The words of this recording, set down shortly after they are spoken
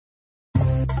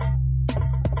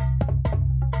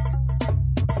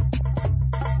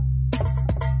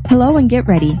Hello and get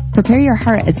ready. Prepare your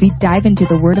heart as we dive into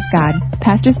the Word of God.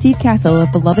 Pastor Steve Castle of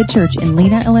Beloved Church in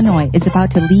Lena, Illinois is about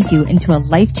to lead you into a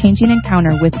life-changing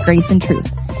encounter with grace and truth.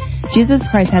 Jesus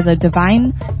Christ has a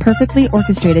divine, perfectly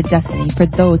orchestrated destiny for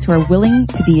those who are willing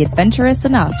to be adventurous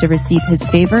enough to receive His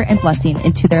favor and blessing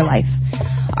into their life.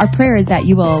 Our prayer is that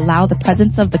you will allow the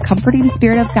presence of the comforting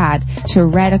Spirit of God to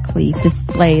radically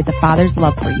display the Father's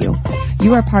love for you.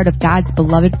 You are part of God's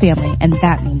beloved family, and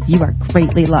that means you are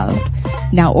greatly loved.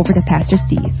 Now over to Pastor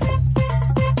Steve.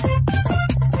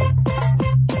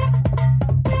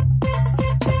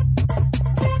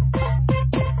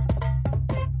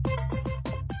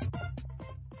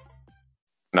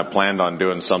 I planned on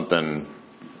doing something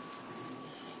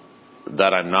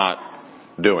that I'm not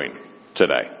doing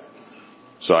today.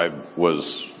 So I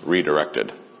was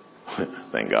redirected,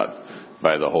 thank God,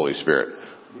 by the Holy Spirit.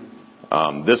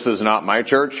 This is not my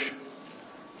church.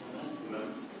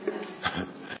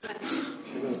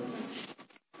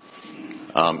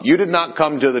 You did not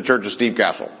come to the Church of Steve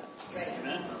Castle.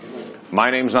 My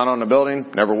name's not on the building,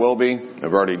 never will be.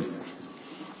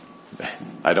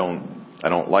 I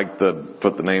don't like to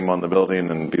put the name on the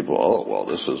building and people, oh, well,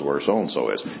 this is where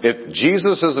so-and-so is. If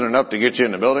Jesus isn't enough to get you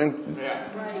in the building,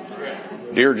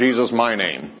 dear Jesus, my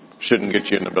name shouldn't get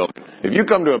you in the building. If you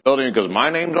come to a building because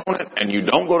my name's on it and you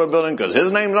don't go to a building because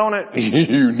his name's on it,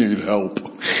 you need help.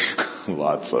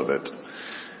 Lots of it.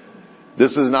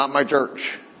 This is not my church.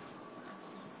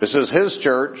 This is his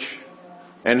church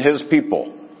and his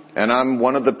people. And I'm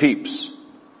one of the peeps.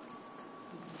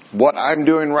 What I'm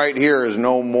doing right here is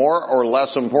no more or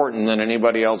less important than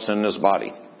anybody else in this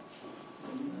body.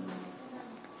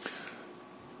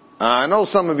 I know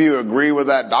some of you agree with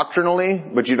that doctrinally,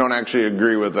 but you don't actually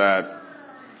agree with that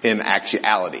in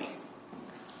actuality.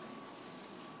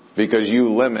 Because you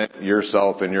limit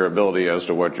yourself and your ability as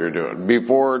to what you're doing.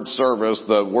 Before service,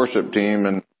 the worship team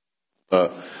and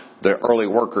the early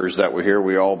workers that were here,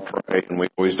 we all pray and we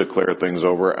always declare things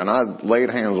over. And I laid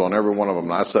hands on every one of them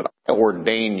and I said, I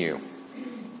ordain you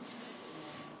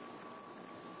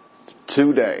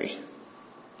today.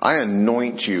 I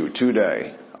anoint you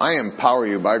today. I empower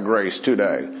you by grace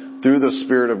today through the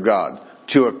Spirit of God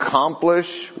to accomplish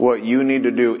what you need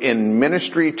to do in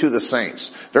ministry to the saints.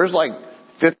 There's like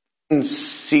 15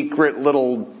 secret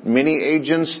little mini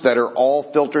agents that are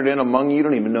all filtered in among you. You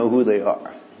don't even know who they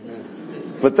are.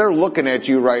 But they're looking at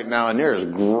you right now, and there's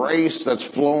grace that's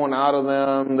flowing out of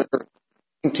them. There's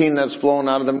anointing that's flowing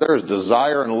out of them. There's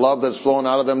desire and love that's flowing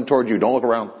out of them toward you. Don't look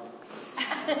around.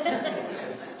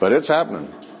 But it's happening.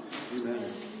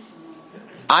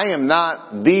 I am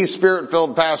not the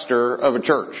Spirit-filled pastor of a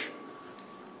church.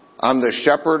 I'm the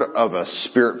shepherd of a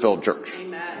Spirit-filled church.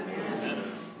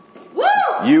 Amen. Woo!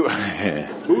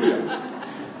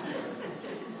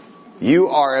 You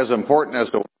are as important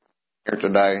as the here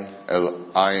today as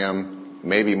I am,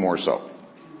 maybe more so.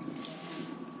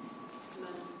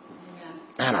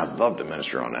 Man, I'd love to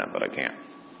minister on that, but I can't.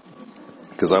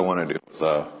 Because I want to do what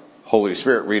the Holy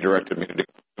Spirit redirected me to do.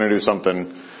 I'm going to do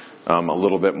something a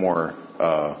little bit more,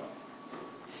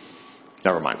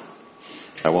 never mind.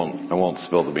 I won't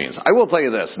spill the beans. I will tell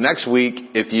you this. Next week,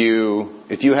 if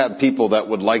you have people that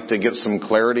would like to get some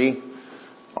clarity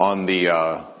on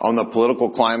the political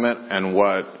climate and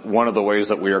one of the ways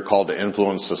that we are called to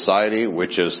influence society,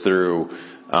 which is through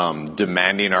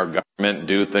demanding our government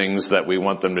do things that we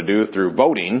want them to do through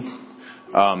voting,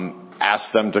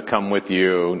 ask them to come with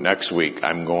you next week.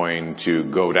 I'm going to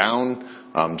go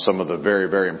down some of the very,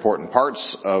 very important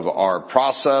parts of our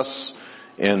process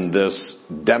in this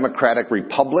democratic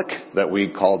republic that we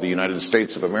call the United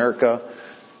States of America.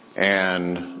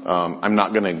 And I'm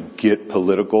not going to get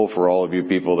political for all of you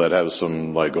people that have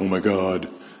some like, oh my God.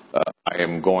 I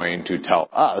am going to tell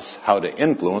us how to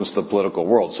influence the political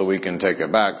world so we can take it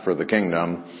back for the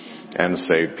kingdom and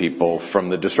save people from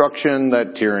the destruction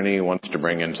that tyranny wants to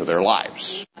bring into their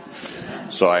lives.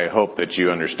 So I hope that you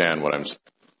understand what I'm saying.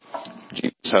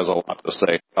 Jesus has a lot to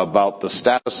say about the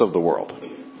status of the world.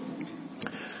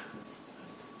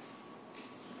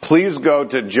 Please go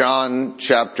to John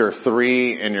chapter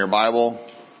 3 in your Bible.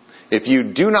 If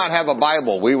you do not have a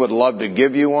Bible, we would love to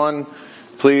give you one.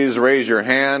 Please raise your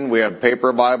hand. We have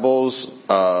paper Bibles.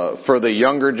 For the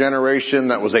younger generation,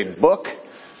 that was a book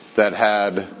that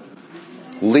had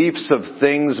leaves of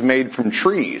things made from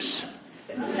trees.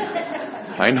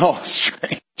 I know, it's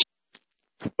strange.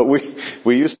 But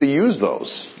we used to use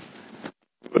those.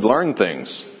 We would learn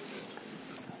things.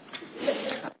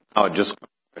 Oh, just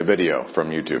a video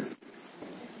from YouTube.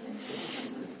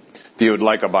 If you would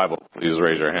like a Bible, please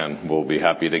raise your hand. We'll be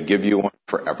happy to give you one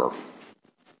forever.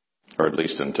 Or at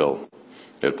least until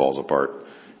it falls apart.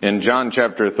 In John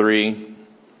chapter 3,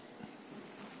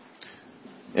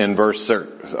 In verse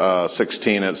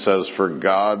 16 it says, "For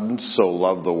God so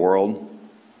loved the world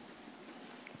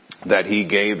that he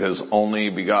gave his only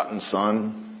begotten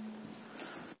Son,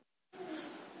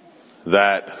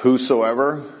 that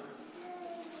whosoever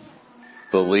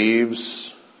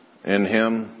believes in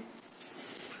him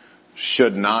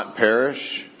should not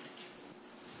perish,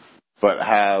 but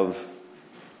have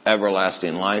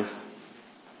everlasting life.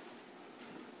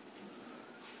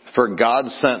 For God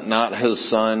sent not his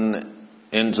Son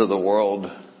into the world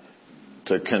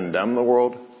to condemn the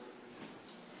world,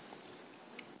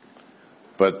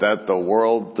 but that the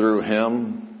world through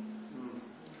him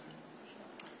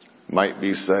might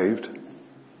be saved.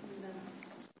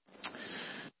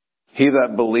 He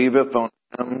that believeth on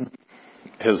him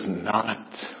is not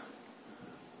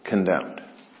condemned,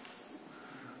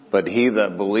 but he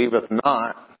that believeth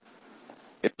not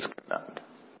is condemned."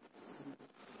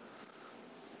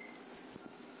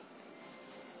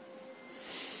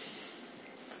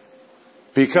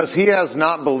 Because he has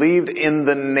not believed in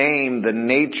the name, the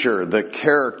nature, the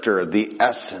character, the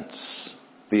essence,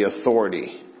 the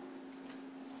authority,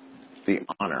 the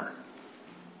honor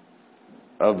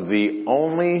of the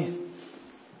only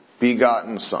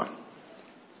begotten Son.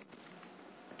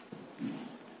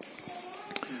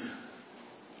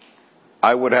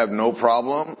 I would have no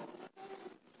problem,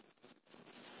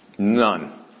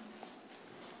 none,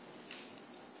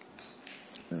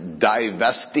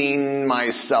 divesting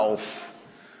myself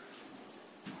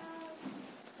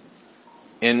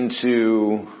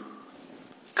into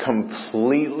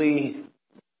completely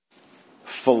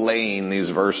filleting these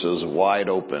verses wide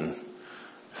open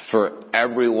for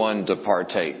everyone to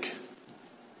partake.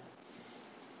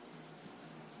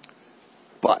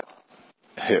 But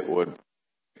it would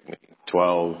take me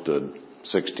 12 to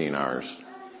 16 hours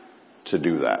to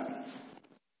do that.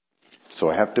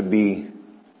 So I have to be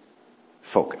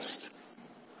focused.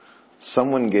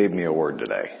 Someone gave me a word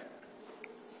today.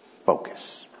 Focus.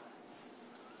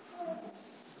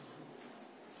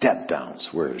 Deb Downs,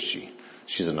 where is she?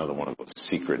 She's another one of those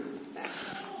secret.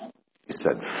 He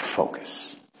said,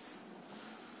 focus.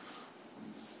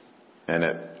 And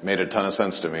it made a ton of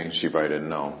sense to me. She probably didn't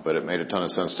know, but it made a ton of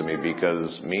sense to me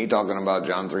because me talking about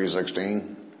John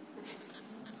 3:16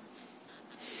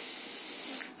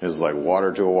 is like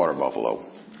water to a water buffalo.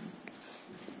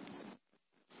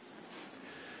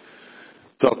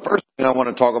 The first thing I want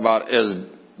to talk about is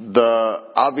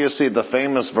obviously the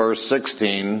famous verse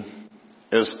 16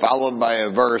 is followed by a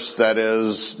verse that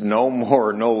is no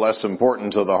more, no less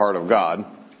important to the heart of God.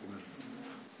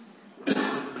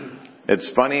 It's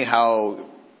funny how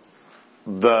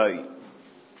the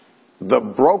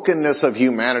brokenness of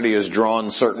humanity is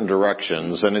drawn certain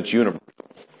directions, and it's universal.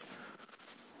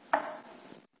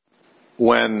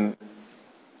 When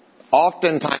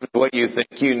oftentimes what you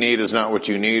think you need is not what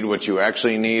you need. What you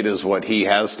actually need is what he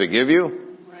has to give you.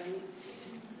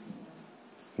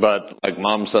 But like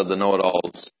Mom said, the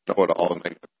know-it-alls know it all and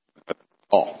make it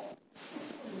all.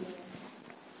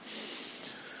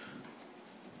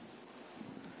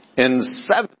 In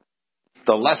 7,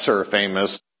 the lesser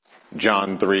famous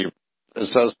John 3, it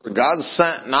says, "For God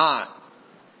sent not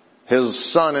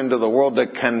his Son into the world to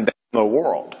condemn the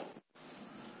world,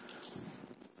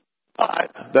 but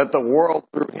that the world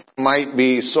through him might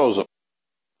be sozo."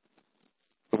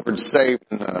 The word saved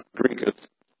in Greek is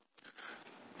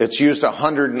it's used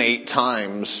 108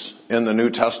 times in the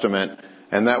New Testament,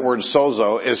 and that word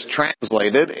sozo is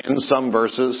translated in some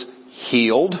verses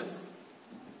healed.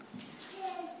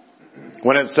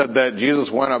 When it said that Jesus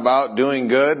went about doing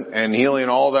good and healing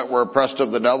all that were oppressed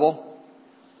of the devil,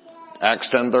 Acts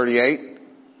 10:38,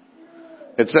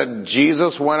 it said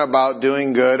Jesus went about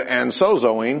doing good and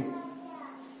sozoing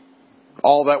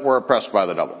all that were oppressed by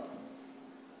the devil.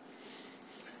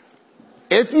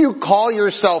 If you call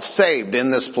yourself saved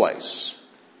in this place,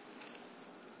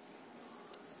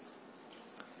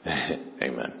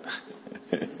 amen.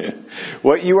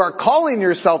 What you are calling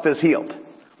yourself is healed.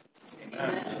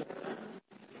 Amen.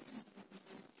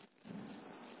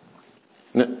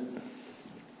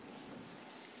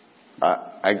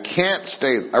 I can't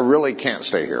stay, I really can't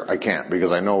stay here. I can't,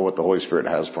 because I know what the Holy Spirit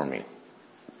has for me.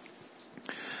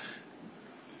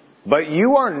 But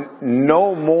you are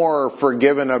no more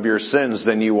forgiven of your sins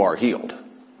than you are healed.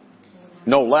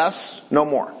 No less, no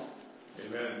more.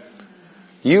 Amen.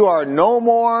 You are no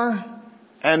more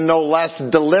and no less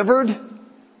delivered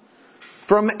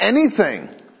from anything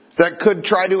that could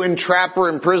try to entrap or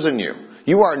imprison you.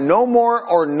 You are no more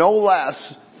or no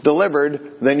less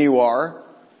delivered than you are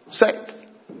saved,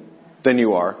 than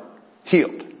you are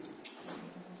healed.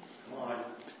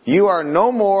 You are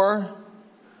no more,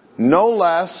 no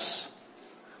less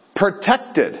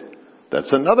protected.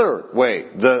 That's another way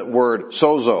the word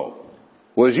sozo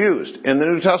was used in the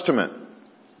New Testament.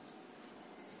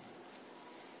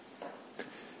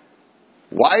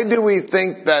 Why do we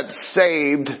think that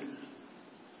saved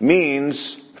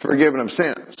means forgiven of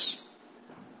sins?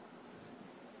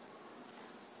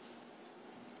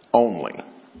 Only.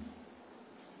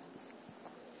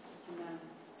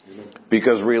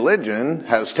 Because religion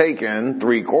has taken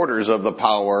 3/4 of the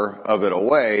power of it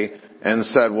away and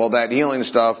said, well, that healing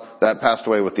stuff, that passed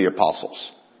away with the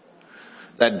apostles.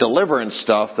 That deliverance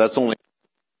stuff, that's only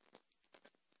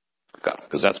God,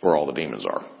 because that's where all the demons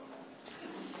are.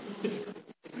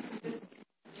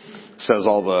 Says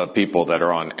all the people that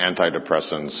are on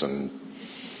antidepressants and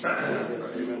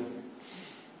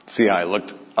see how I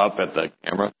looked up at the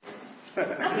camera?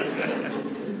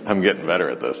 I'm getting better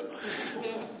at this.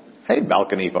 Hey,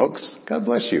 balcony folks. God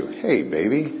bless you. Hey,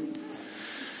 baby.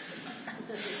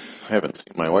 I haven't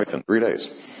seen my wife in 3 days.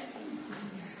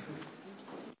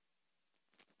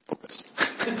 Focus.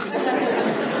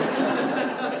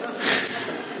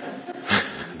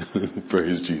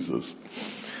 Praise Jesus.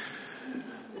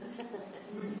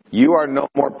 You are no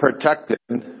more protected.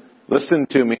 Listen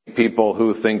to me, people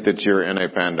who think that you're in a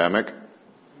pandemic.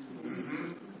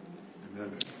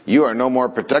 You are no more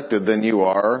protected than you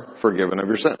are forgiven of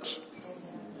your sins.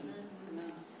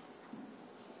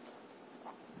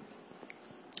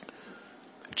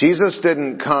 Jesus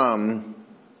didn't come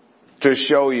to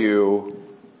show you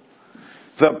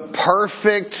the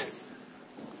perfect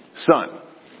son.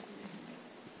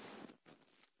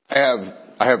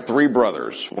 I have 3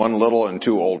 brothers, 1 little and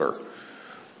 2 older.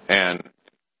 And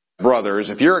brothers,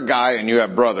 if you're a guy and you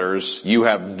have brothers, you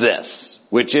have this,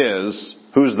 which is,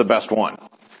 who's the best one?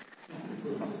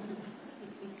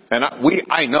 And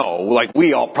I know, like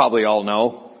we all probably all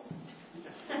know.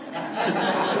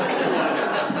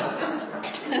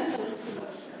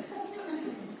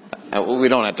 We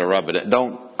don't have to rub it in.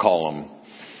 Don't call them.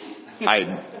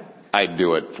 I'd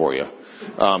do it for you.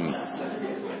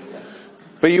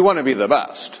 But you want to be the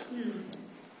best.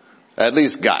 At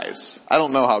least guys. I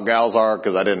don't know how gals are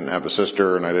because I didn't have a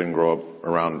sister and I didn't grow up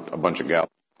around a bunch of gals.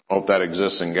 I hope that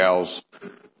exists in gals.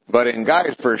 But in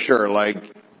guys for sure, like,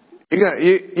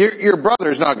 your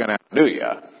brother's not going to outdo you.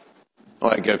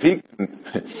 Like if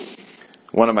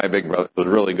one of my big brothers was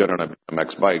really good on a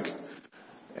BMX bike.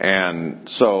 And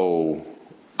so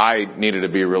I needed to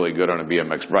be really good on a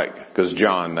BMX bike. Because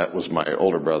John, that was my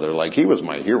older brother, like he was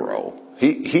my hero.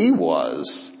 He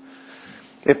was.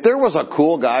 If there was a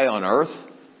cool guy on earth,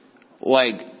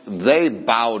 like they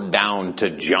bowed down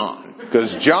to John.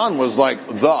 Because John was like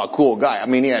the cool guy. I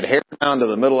mean, he had hair down to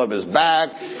the middle of his back.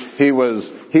 He was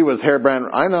hairband.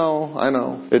 I know.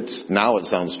 Now it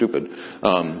sounds stupid.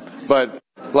 But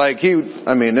like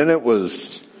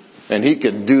and he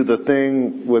could do the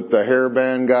thing with the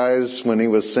hairband guys when he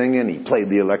was singing. He played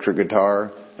the electric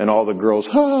guitar and all the girls,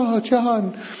 oh,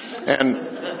 John.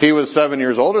 And he was 7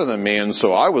 years older than me. And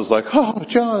so I was like, oh,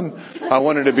 John. I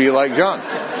wanted to be like John.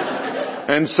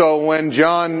 And so when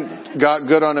John got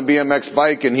good on a BMX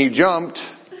bike and he jumped,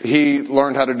 he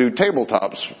learned how to do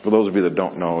tabletops. For those of you that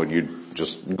don't know, you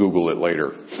just Google it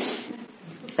later.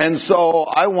 And so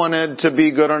I wanted to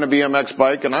be good on a BMX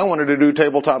bike and I wanted to do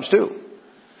tabletops too.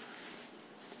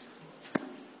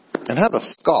 And have a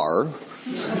scar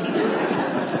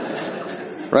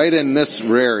right in this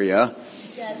area.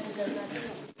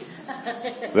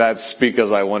 That's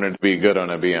because I wanted to be good on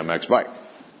a BMX bike.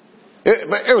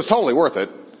 But it was totally worth it.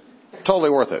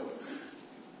 Totally worth it.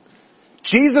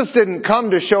 Jesus didn't come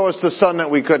to show us the son that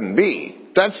we couldn't be.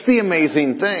 That's the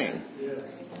amazing thing.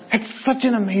 It's such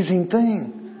an amazing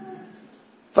thing.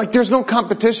 Like there's no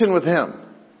competition with him.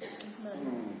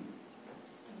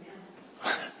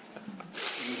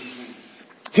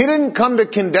 He didn't come to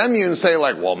condemn you and say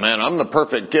like, well man, I'm the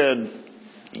perfect kid.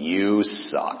 You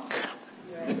suck.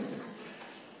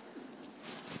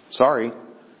 Sorry.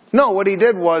 No, what he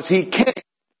did was he came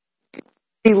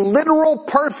a literal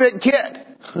perfect kid.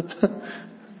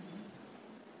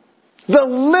 The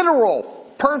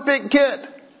literal perfect kid.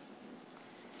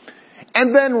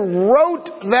 And then wrote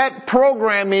that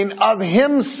programming of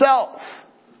himself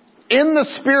in the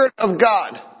Spirit of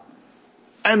God.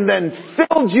 And then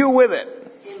filled you with it.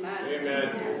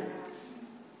 Amen.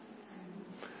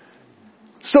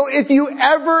 So if you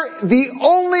the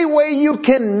only way you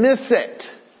can miss it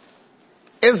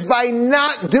is by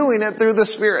not doing it through the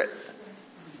Spirit.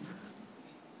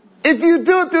 If you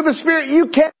do it through the Spirit, you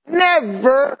can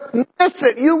never miss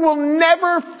it. You will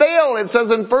never fail. It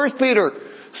says in 2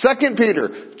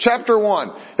 Peter, chapter 1.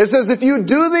 It says, if you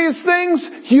do these things,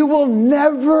 you will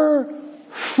never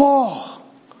fall.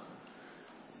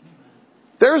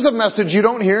 There's a message you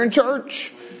don't hear in church.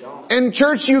 In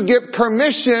church, you get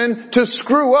permission to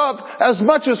screw up as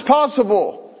much as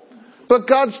possible. But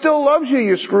God still loves you,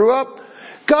 you screw up.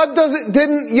 God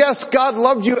yes, God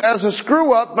loved you as a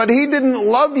screw up, but He didn't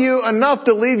love you enough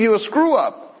to leave you a screw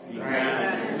up.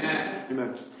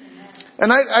 Amen.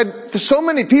 And so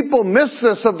many people miss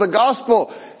this of the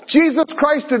gospel. Jesus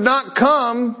Christ did not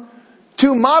come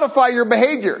to modify your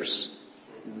behaviors.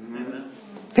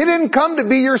 He didn't come to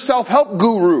be your self-help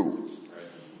guru.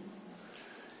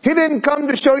 He didn't come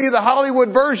to show you the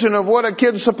Hollywood version of what a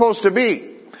kid's supposed to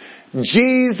be.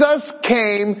 Jesus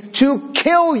came to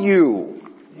kill you.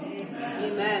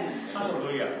 Amen.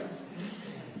 Hallelujah.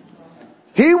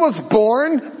 He was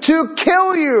born to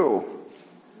kill you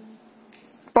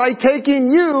by taking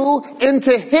you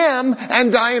into Him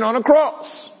and dying on a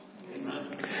cross.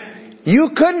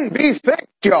 You couldn't be fixed,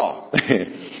 y'all.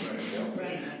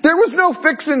 There was no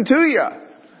fixing to you.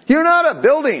 You're not a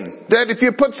building that if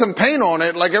you put some paint on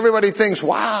it, like everybody thinks,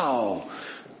 wow,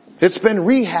 it's been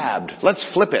rehabbed. Let's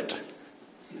flip it.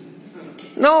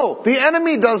 No, the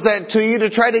enemy does that to you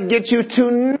to try to get you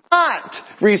to not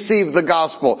receive the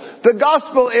gospel. The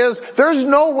gospel is there's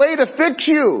no way to fix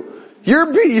you.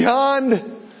 You're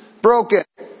beyond broken.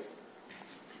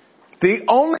 The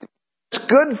only thing that's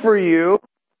good for you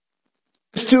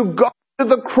is to go to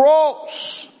the cross.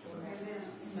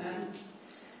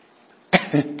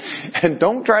 And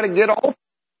don't try to get off.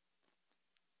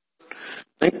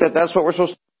 Think that that's what we're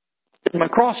supposed to do. It's my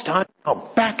cross time.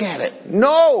 I'll back at it.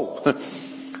 No!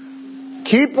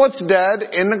 Keep what's dead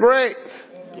in the grave.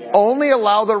 Only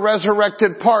allow the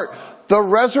resurrected part. The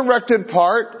resurrected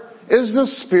part is the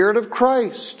Spirit of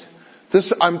Christ.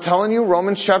 I'm telling you,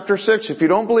 Romans chapter 6. If you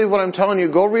don't believe what I'm telling you,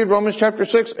 go read Romans chapter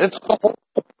 6. It's the whole.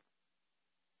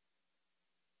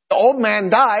 The old man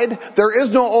died. There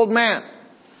is no old man.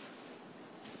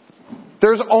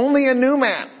 There's only a new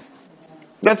man.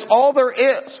 That's all there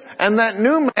is. And that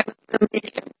new man is in the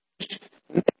image,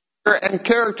 nature, and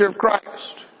character of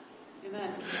Christ.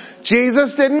 Amen.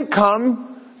 Jesus didn't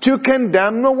come to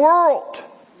condemn the world.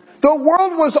 The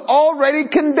world was already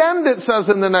condemned, it says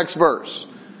in the next verse.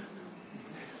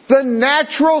 The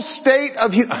natural state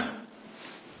of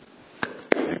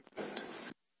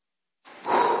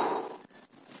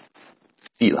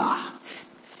Selah.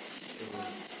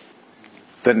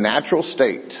 The natural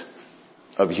state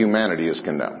of humanity is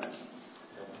condemned.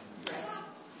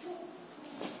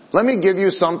 Let me give you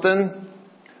something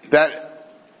that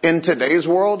in today's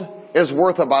world is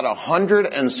worth about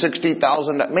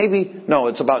 $160,000.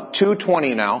 It's about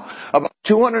 $220 now. About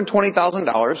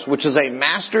 $220,000, which is a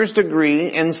master's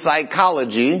degree in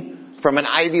psychology from an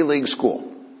Ivy League school.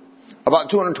 About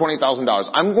 $220,000.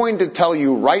 I'm going to tell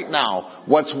you right now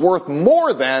what's worth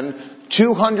more than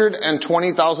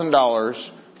 $220,000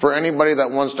 for anybody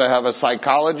that wants to have a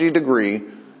psychology degree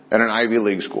at an Ivy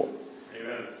League school.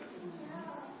 Amen.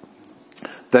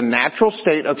 The natural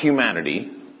state of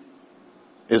humanity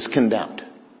is condemned.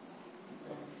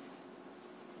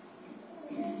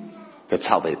 It's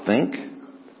how they think.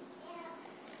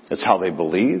 It's how they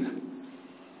believe.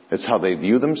 It's how they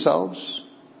view themselves.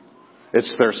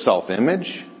 It's their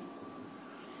self-image.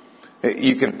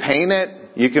 You can paint it.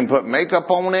 You can put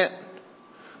makeup on it.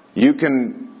 You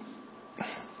can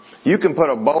put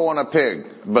a bow on a pig,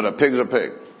 but a pig's a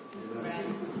pig.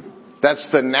 That's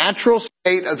the natural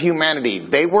state of humanity.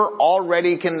 They were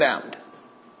already condemned.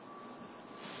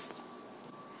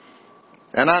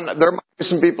 And there might be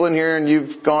some people in here and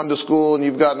you've gone to school and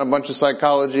you've gotten a bunch of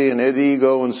psychology and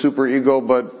ego and super ego,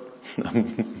 but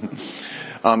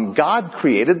God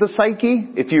created the psyche.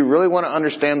 If you really want to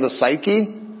understand the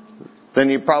psyche, then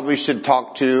you probably should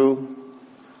talk to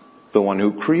the one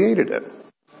who created it.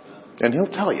 And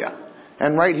He'll tell you.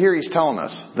 And right here He's telling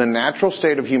us the natural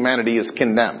state of humanity is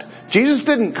condemned. Jesus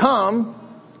didn't come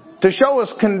to show us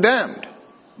condemned.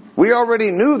 We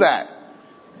already knew that.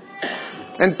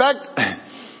 In fact,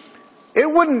 it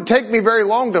wouldn't take me very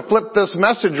long to flip this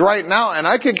message right now and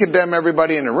I could condemn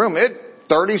everybody in the room.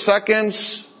 30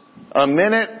 seconds, a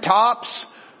minute tops,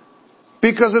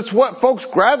 because it's what folks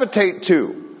gravitate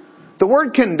to. The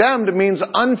word condemned means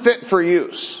unfit for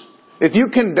use. If you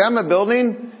condemn a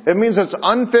building, it means it's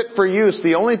unfit for use.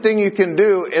 The only thing you can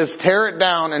do is tear it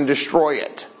down and destroy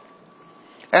it.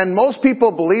 And most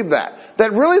people believe that.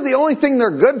 That really the only thing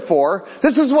they're good for,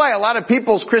 this is why a lot of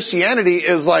people's Christianity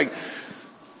is like,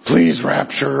 please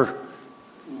rapture.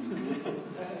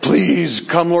 Please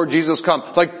come Lord Jesus, come.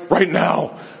 Like right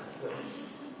now.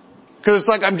 Because it's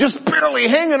like, I'm just barely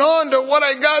hanging on to what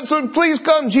I got, so please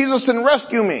come Jesus and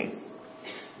rescue me.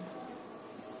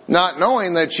 Not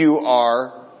knowing that you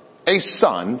are a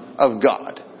son of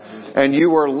God. And you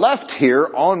were left here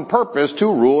on purpose to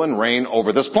rule and reign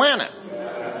over this planet.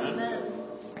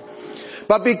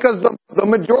 But because the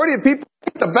majority of people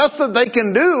think the best that they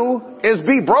can do is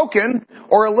be broken,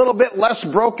 or a little bit less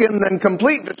broken than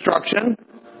complete destruction,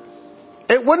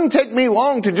 it wouldn't take me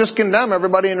long to just condemn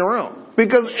everybody in the room.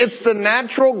 Because it's the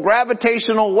natural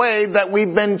gravitational way that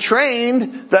we've been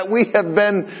trained, that we have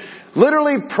been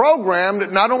literally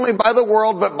programmed, not only by the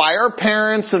world, but by our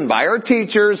parents and by our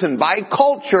teachers and by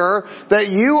culture, that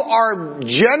you are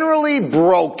generally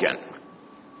broken.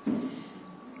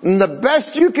 And the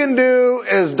best you can do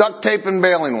is duct tape and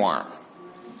baling wire.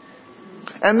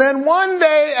 And then one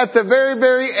day at the very,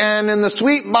 very end, in the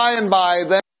sweet by and by,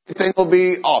 then everything will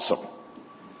be awesome.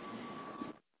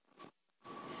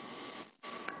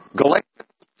 Galatians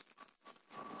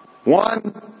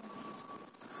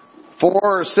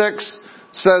 1:4-6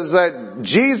 says that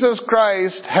Jesus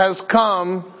Christ has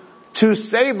come to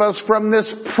save us from this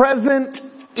present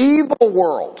evil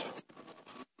world.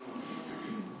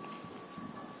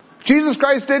 Jesus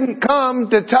Christ didn't come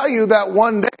to tell you that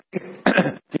one day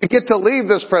you get to leave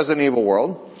this present evil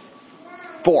world.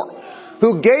 4.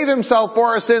 Who gave himself for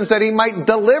our sins that he might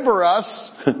deliver us.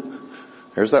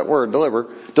 There's that word, deliver.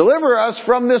 Deliver us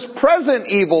from this present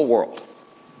evil world.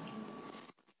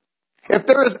 If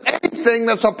there is anything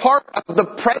that's a part of the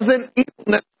present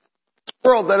evilness of this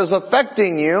world that is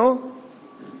affecting you,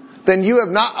 then you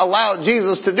have not allowed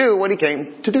Jesus to do what he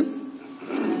came to do.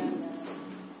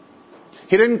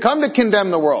 He didn't come to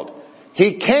condemn the world.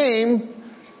 He came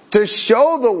to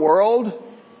show the world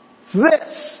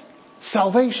this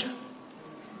salvation.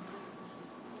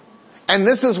 And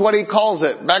this is what he calls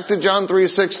it. Back to John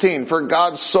 3:16. For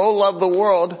God so loved the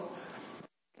world,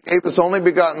 he gave his only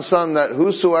begotten Son, that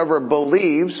whosoever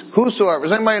believes, whosoever.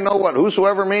 Does anybody know what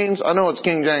whosoever means? I know it's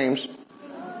King James.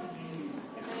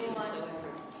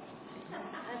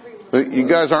 You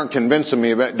guys aren't convincing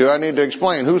me about. Do I need to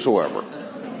explain whosoever?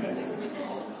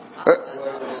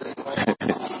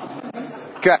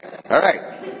 Okay, all right.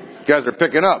 You guys are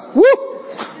picking up. Woo!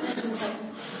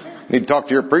 Need to talk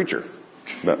to your preacher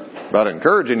about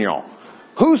encouraging y'all.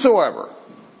 Whosoever.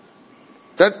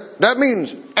 That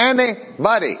means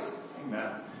anybody.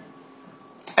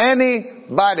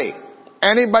 Anybody.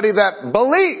 Anybody that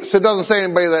believes. It doesn't say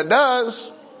anybody that does.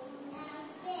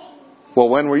 Well,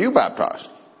 when were you baptized?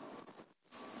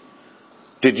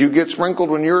 Did you get sprinkled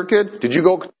when you were a kid? Did you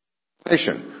go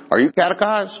confirmation? Are you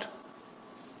catechized?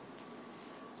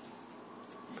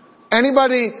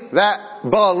 Anybody that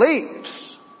believes.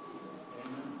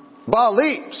 Well,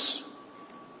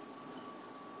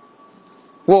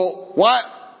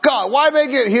 why they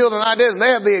get healed and I didn't? They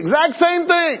have the exact same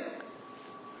thing.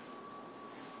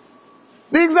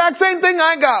 The exact same thing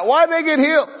I got. Why they get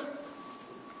healed?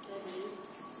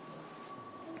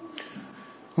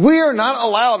 We are not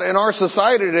allowed in our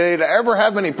society today to ever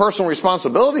have any personal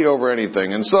responsibility over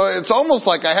anything. And so it's almost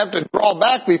like I have to draw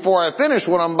back before I finish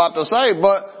what I'm about to say.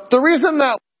 But the reason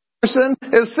that person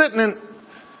is sitting in...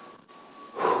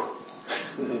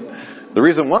 The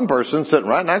reason one person sitting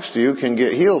right next to you can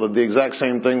get healed of the exact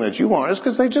same thing that you want is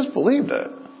because they just believed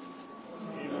it.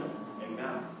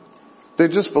 They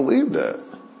just believed it.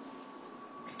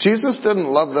 Jesus didn't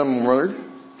love them word.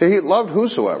 He loved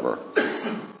whosoever.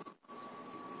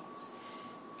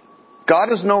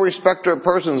 God is no respecter of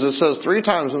persons. It says 3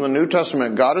 times in the New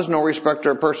Testament, God is no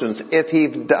respecter of persons. If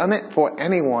He's done it for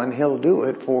anyone, He'll do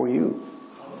it for you.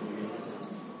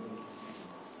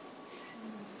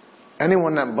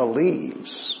 Anyone that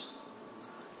believes.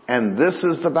 And this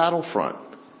is the battlefront.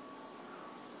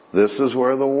 This is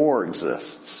where the war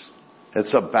exists.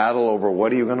 It's a battle over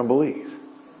what are you going to believe?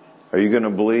 Are you going to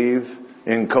believe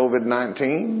in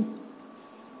COVID-19?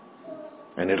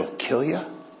 And it'll kill you?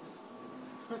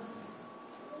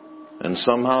 And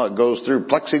somehow it goes through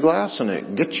plexiglass and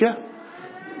it gets you?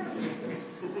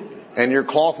 And your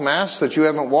cloth mask that you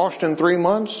haven't washed in 3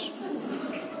 months?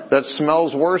 That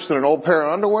smells worse than an old pair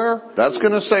of underwear? That's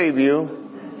going to save you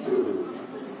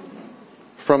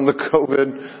from the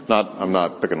COVID. I'm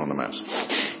not picking on the mask.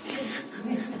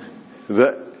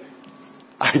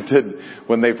 I did,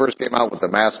 when they first came out with the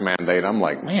mask mandate, I'm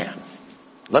like, man,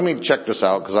 let me check this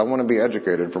out because I want to be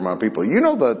educated for my people. You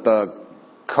know that the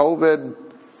COVID,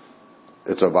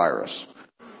 it's a virus.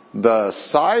 The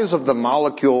size of the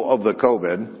molecule of the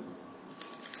COVID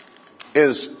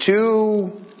is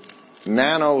 2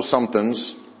 nano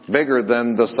somethings bigger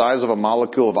than the size of a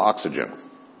molecule of oxygen.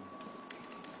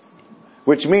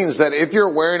 Which means that if you're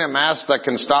wearing a mask that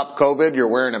can stop COVID, you're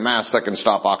wearing a mask that can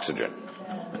stop oxygen.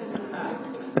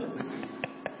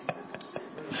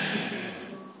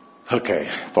 Okay,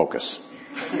 focus.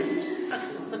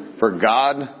 For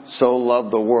God so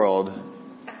loved the world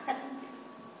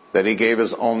that He gave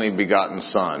His only begotten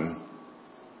Son,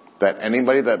 that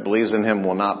anybody that believes in Him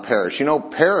will not perish. You know,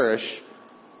 perish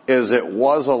is it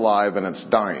was alive and it's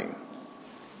dying.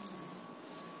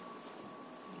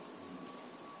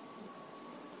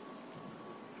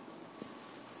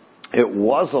 It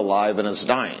was alive and it's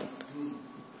dying.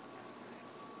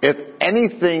 If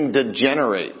anything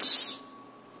degenerates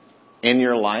in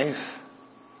your life,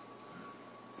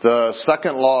 the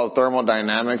second law of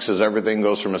thermodynamics is everything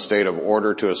goes from a state of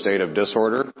order to a state of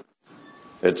disorder.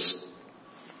 It's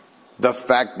the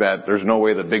fact that there's no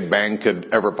way the Big Bang could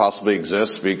ever possibly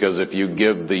exist, because if you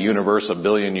give the universe 1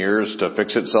 billion years to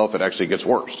fix itself, it actually gets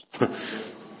worse.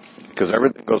 Because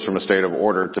everything goes from a state of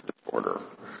order to disorder.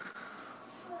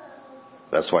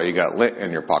 That's why you got lint in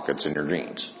your pockets and your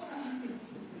jeans.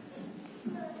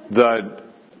 The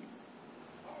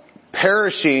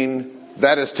perishing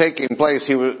that is taking place,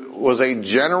 he was a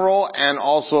general and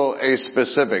also a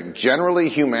specific. Generally,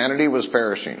 humanity was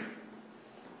perishing.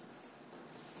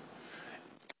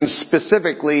 And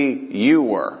specifically, you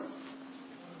were.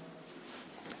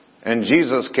 And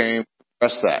Jesus came to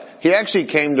address that. He actually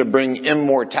came to bring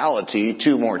immortality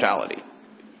to mortality.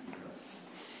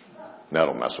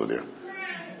 That'll mess with you.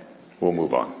 We'll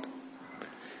move on.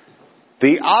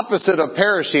 The opposite of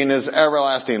perishing is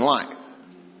everlasting life.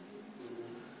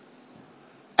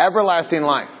 Everlasting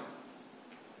life.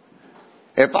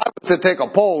 If I was to take a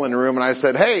poll in the room and I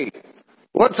said, hey,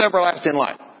 what's everlasting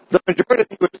life? The majority of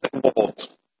you would say, well,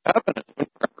 heaven is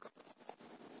forever.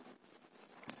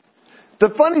 The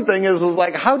funny thing is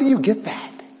like, how do you get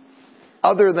that?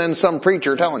 Other than some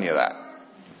preacher telling you that.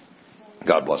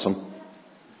 God bless him.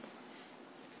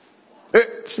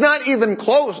 It's not even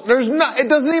close. It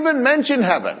doesn't even mention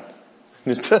heaven.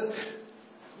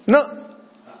 No.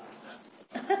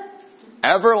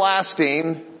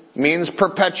 Everlasting means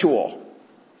perpetual.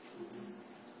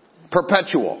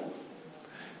 Perpetual.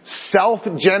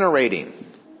 Self-generating.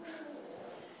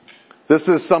 This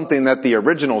is something that the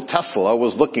original Tesla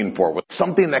was looking for, was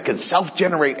something that could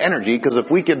self-generate energy, because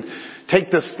if we could take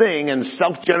this thing and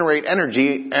self-generate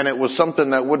energy and it was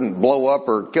something that wouldn't blow up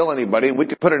or kill anybody, we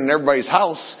could put it in everybody's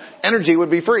house, energy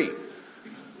would be free.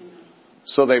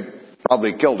 So they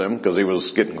probably killed him because he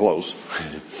was getting close.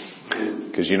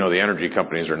 Because you know the energy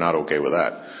companies are not okay with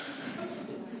that.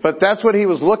 But that's what he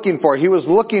was looking for. He was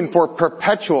looking for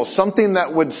perpetual, something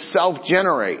that would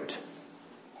self-generate.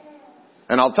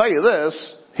 And I'll tell you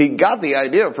this, he got the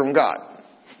idea from God.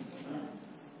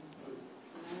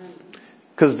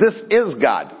 Because this is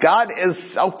God. God is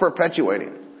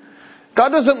self-perpetuating. God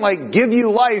doesn't like give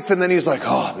you life and then he's like,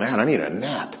 oh man, I need a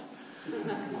nap.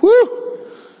 Woo!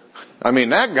 I mean,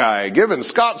 that guy giving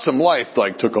Scott some life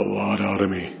like took a lot out of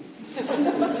me.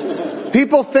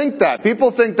 People think that.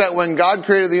 People think that when God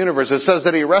created the universe, it says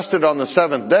that He rested on the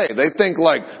seventh day. They think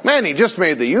like, man, He just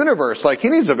made the universe. Like He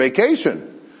needs a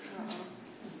vacation.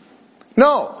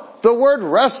 No, the word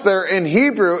rest there in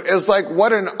Hebrew is like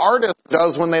what an artist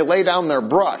does when they lay down their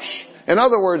brush. In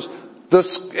other words,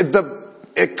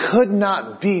 it could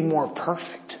not be more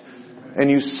perfect.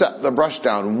 And you set the brush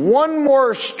down. One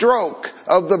more stroke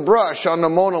of the brush on the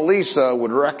Mona Lisa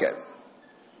would wreck it.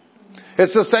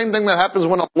 It's the same thing that happens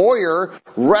when a lawyer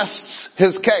rests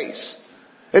his case.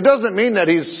 It doesn't mean that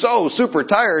he's so super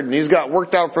tired and he's got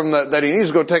worked out from that he needs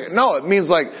to go take it. No, it means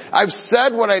like, I've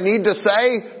said what I need to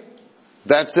say.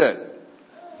 That's it.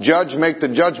 Judge, make the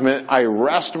judgment. I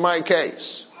rest my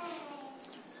case.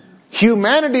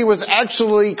 Humanity was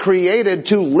actually created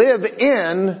to live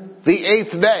in the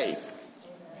eighth day.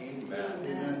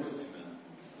 Amen.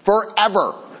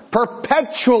 Forever.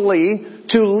 Perpetually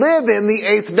to live in the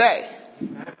eighth day.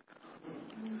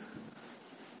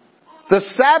 The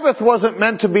Sabbath wasn't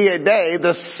meant to be a day.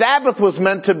 The Sabbath was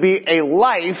meant to be a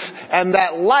life, and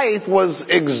that life was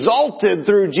exalted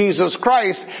through Jesus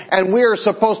Christ, and we are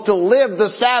supposed to live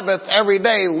the Sabbath every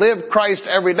day, live Christ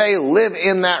every day, live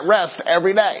in that rest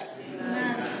every day.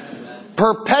 Amen.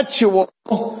 Perpetual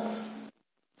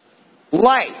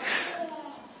life.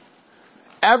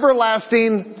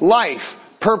 Everlasting life.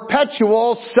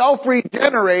 Perpetual,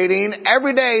 self-regenerating,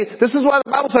 every day. This is why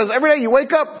the Bible says every day you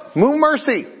wake up, new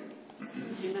mercy.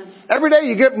 Every day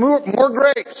you get more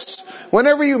grace.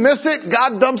 Whenever you miss it,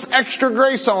 God dumps extra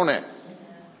grace on it.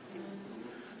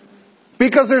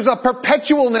 Because there's a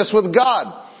perpetualness with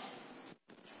God.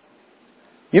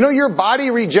 You know, your body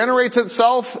regenerates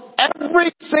itself.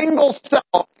 Every single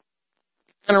cell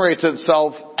regenerates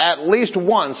itself at least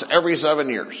once every 7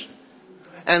 years.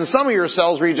 And some of your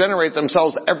cells regenerate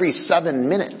themselves every 7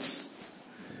 minutes.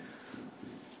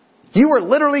 You were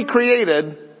literally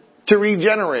created to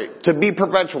regenerate, to be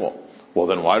perpetual. Well,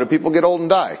 then why do people get old and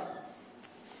die?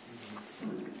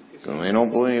 Because they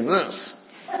don't believe this.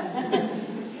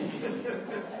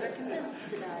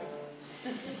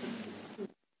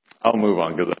 I'll move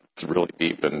on because that's really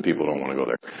deep and people don't want to go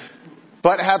there.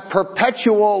 But have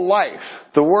perpetual life.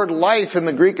 The word life in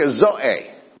the Greek is zoe.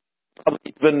 I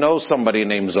even know somebody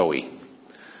named Zoe.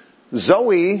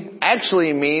 Zoe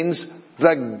actually means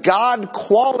the God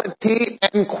quality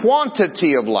and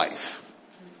quantity of life.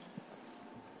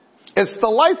 It's the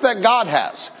life that God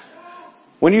has.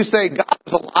 When you say God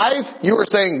is alive, you are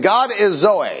saying God is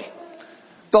Zoe.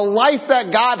 The life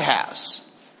that God has.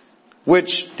 Which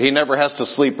He never has to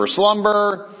sleep or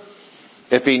slumber.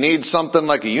 If He needs something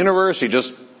like a universe, He just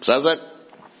says it.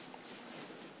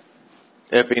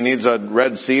 If He needs a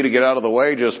Red Sea to get out of the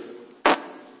way, just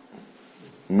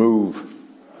move.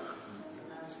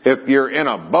 If you're in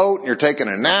a boat and you're taking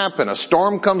a nap and a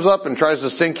storm comes up and tries to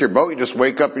sink your boat, you just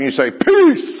wake up and you say,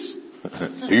 peace!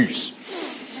 Peace.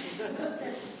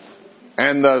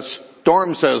 And the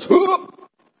storm says, whoop!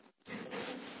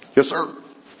 Yes, sir.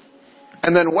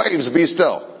 And then waves, be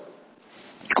still.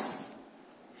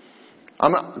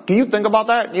 Can you think about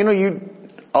that? You know,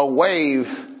 a wave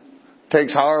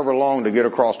takes however long to get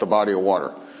across a body of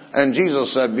water. And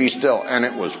Jesus said, be still. And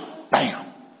it was bam.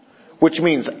 Which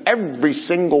means every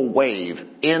single wave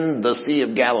in the Sea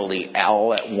of Galilee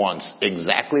all at once,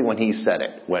 exactly when He said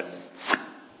it, went.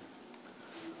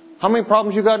 How many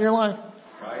problems you got in your life?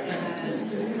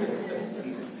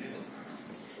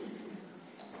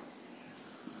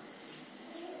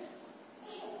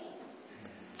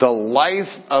 The life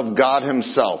of God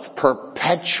Himself,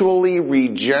 perpetually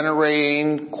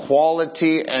regenerating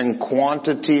quality and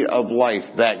quantity of life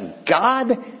that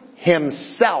God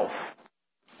Himself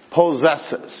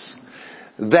possesses,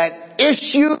 that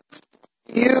issues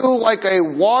you like a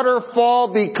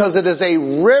waterfall because it is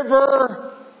a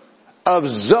river of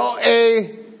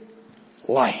Zoe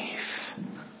life.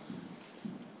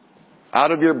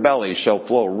 Out of your belly shall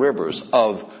flow rivers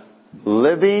of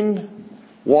living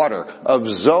water, of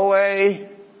Zoe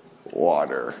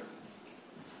water.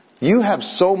 You have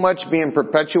so much being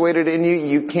perpetuated in you,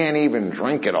 you can't even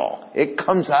drink it all. It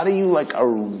comes out of you like a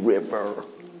river.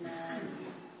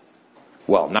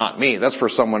 Well, not me. That's for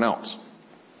someone else.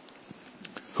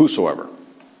 Whosoever.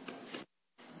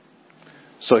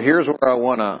 So here's where I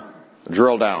want to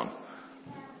drill down.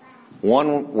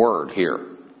 One word here.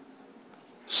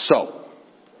 So.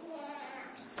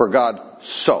 For God,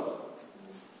 so.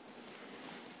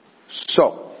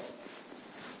 So.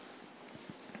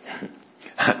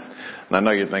 And I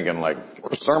know you're thinking like,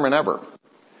 worst sermon ever.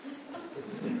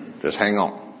 Just hang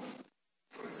on.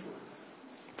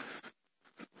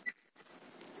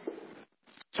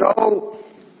 So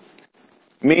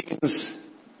means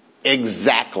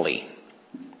exactly.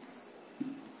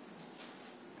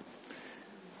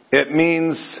 It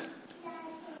means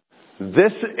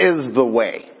this is the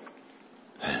way.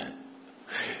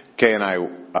 Kay and I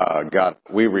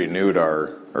we renewed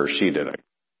or she did. I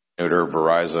renewed her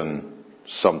Verizon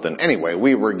something. Anyway,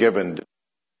 we were given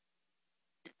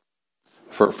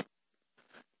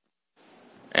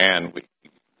and we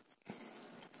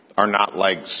are not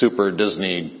like super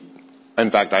Disney. In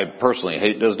fact, I personally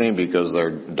hate Disney because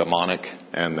they're demonic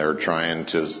and they're trying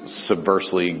to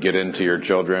subversely get into your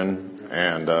children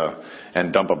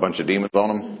and dump a bunch of demons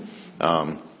on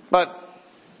them. But,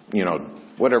 you know,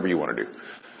 whatever you want to do.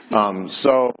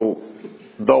 So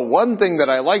the one thing that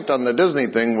I liked on the Disney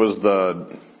thing was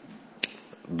the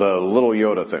little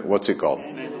Yoda thing. What's he called?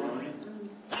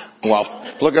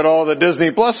 Well, look at all the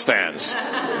Disney Plus fans.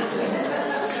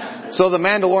 So the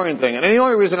Mandalorian thing, and the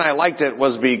only reason I liked it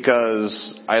was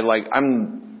because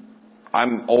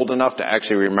I'm old enough to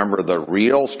actually remember the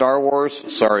real Star Wars.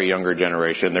 Sorry, younger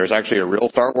generation. There's actually a real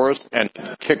Star Wars, and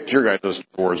it kicked your guys' Star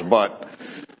Wars butt.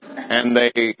 And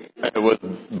it was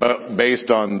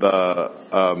based on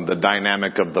the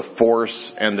dynamic of the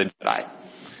Force and the Jedi.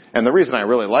 And the reason I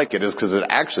really like it is because it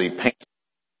actually paints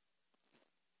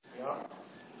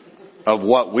of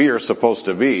what we are supposed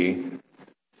to be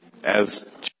as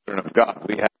children of God.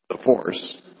 We have the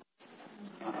Force,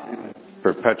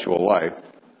 perpetual life,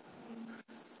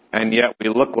 and yet we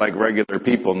look like regular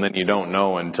people, and then you don't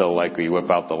know until like we whip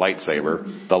out the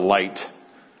lightsaber, the light,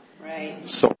 right?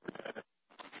 So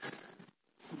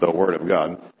the Word of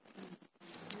God,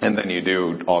 and then you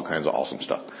do all kinds of awesome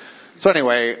stuff. So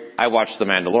anyway, I watched The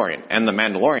Mandalorian, and The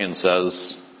Mandalorian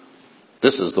says,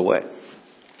 "This is the way."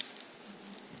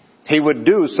 He would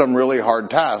do some really hard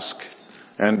task.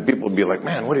 And people would be like,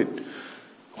 man,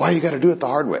 why you got to do it the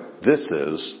hard way? This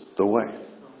is the way.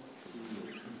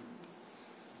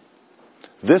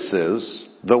 This is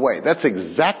the way. That's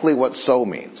exactly what so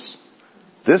means.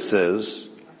 This is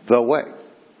the way.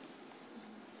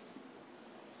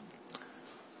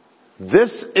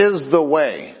 This is the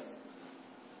way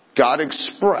God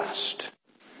expressed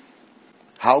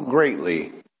how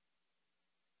greatly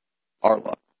our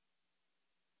love.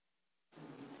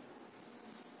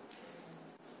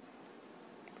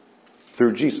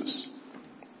 Through Jesus.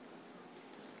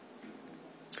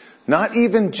 Not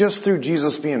even just through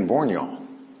Jesus being born, y'all.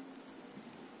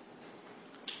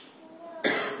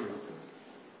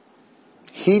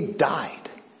 He died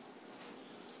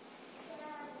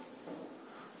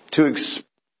to express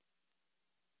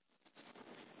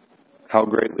how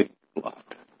greatly he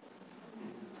loved.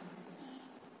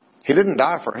 He didn't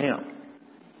die for him.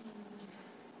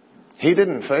 He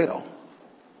didn't fail.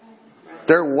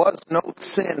 There was no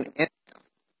sin in him.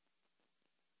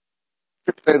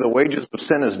 Say the wages of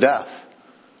sin is death.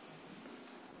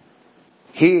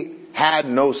 He had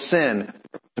no sin.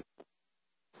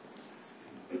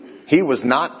 He was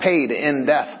not paid in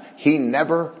death. He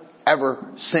never, ever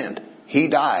sinned. He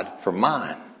died for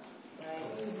mine.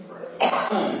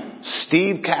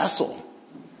 Steve Castle,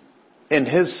 in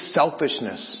his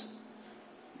selfishness,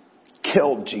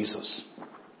 killed Jesus.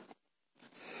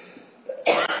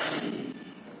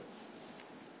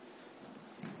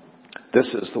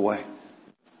 This is the way.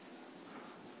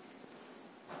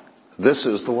 This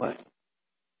is the way.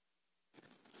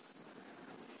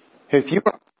 If you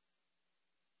are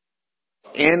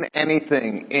in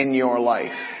anything in your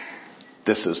life,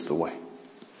 this is the way.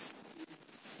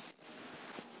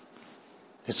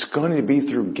 It's going to be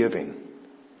through giving.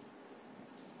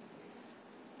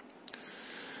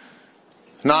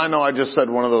 Now, I know I just said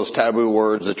one of those taboo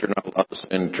words that you're not allowed to say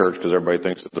in church because everybody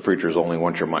thinks that the preachers only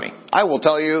want your money. I will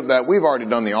tell you that we've already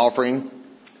done the offering,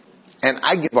 and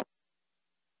I give up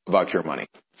about your money.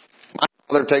 My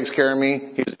father takes care of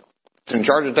me. He's in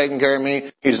charge of taking care of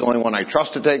me. He's the only one I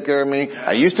trust to take care of me.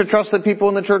 I used to trust that people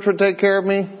in the church would take care of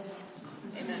me.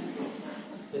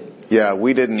 Amen. Yeah,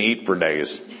 we didn't eat for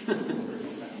days.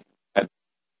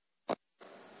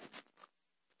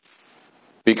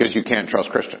 Because you can't trust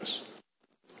Christians.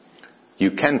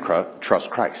 You can trust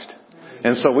Christ.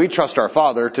 And so we trust our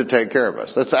Father to take care of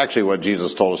us. That's actually what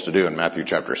Jesus told us to do in Matthew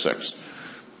chapter 6.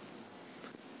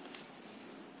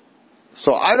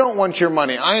 So I don't want your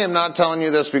money. I am not telling you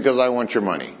this because I want your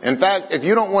money. In fact, if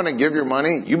you don't want to give your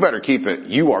money, you better keep it.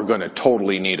 You are going to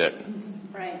totally need it.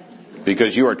 Right.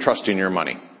 Because you are trusting your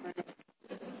money.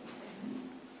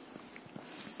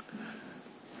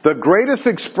 The greatest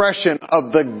expression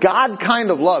of the God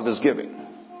kind of love is giving.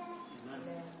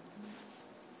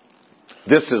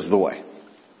 This is the way.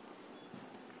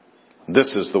 This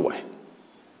is the way.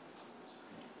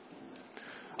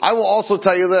 I will also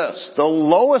tell you this. The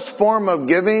lowest form of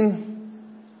giving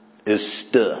is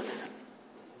stuff.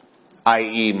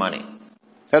 I.e. money.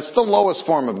 That's the lowest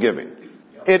form of giving.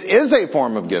 It is a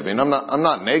form of giving. I'm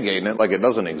not negating it like it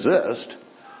doesn't exist.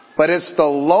 But it's the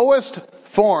lowest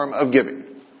form of giving.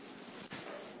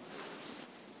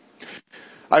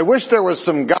 I wish there was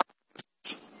some guys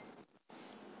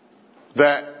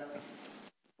that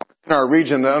in our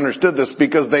region that understood this,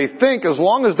 because they think as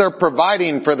long as they're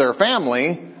providing for their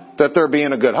family, that they're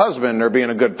being a good husband, they're being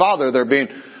a good father,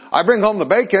 I bring home the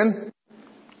bacon,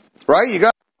 right? You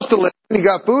got to live, you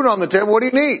got food on the table, what do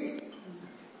you need?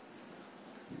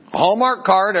 A Hallmark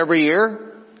card every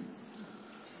year.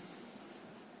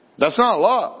 That's not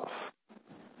love.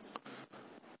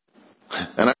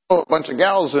 And I know a bunch of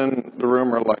gals in the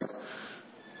room are like,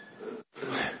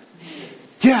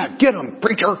 yeah, get them,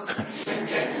 preacher.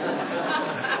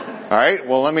 All right,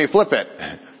 well, let me flip it.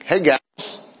 Hey, gals,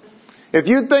 if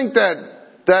you think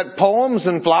that poems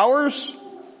and flowers,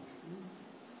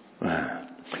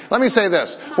 let me say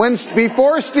this.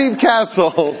 Before Steve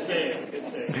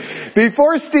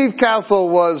Castle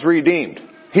was redeemed,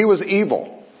 he was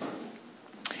evil.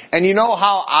 And you know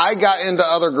how I got into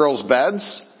other girls'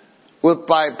 beds?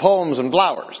 By poems and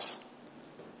flowers.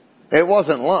 It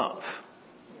wasn't love.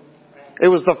 It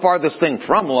was the farthest thing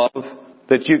from love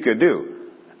that you could do.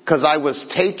 Because I was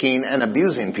taking and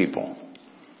abusing people.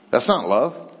 That's not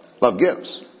love. Love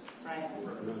gives.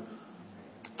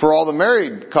 For all the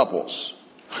married couples.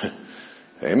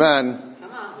 Amen.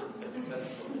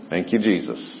 Thank you,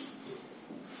 Jesus.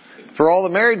 For all the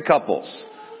married couples.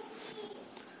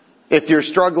 If you're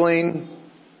struggling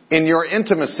in your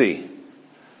intimacy,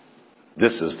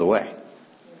 this is the way.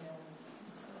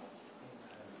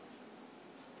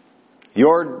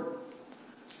 Your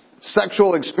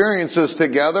sexual experiences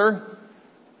together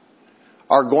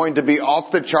are going to be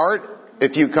off the chart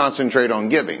if you concentrate on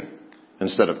giving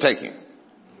instead of taking.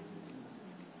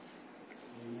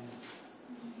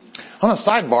 On a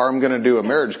sidebar, I'm going to do a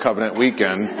marriage covenant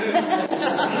weekend.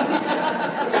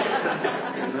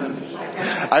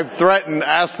 I've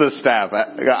asked the staff,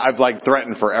 I've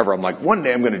threatened forever. I'm like, one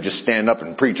day I'm going to just stand up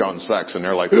and preach on sex. And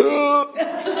they're like,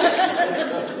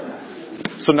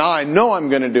 So now I know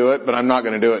I'm going to do it, but I'm not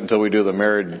going to do it until we do the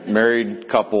married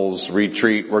couples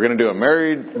retreat. We're going to do a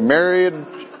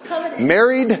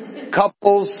married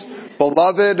couples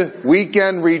beloved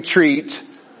weekend retreat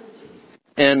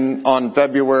on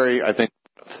February, I think.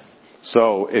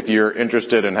 So if you're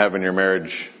interested in having your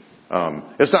marriage,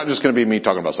 it's not just going to be me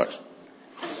talking about sex.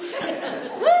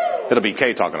 It'll be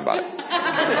Kay talking about it.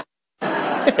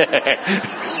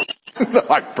 No,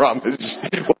 I promise.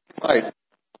 Right.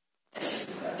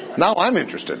 Now I'm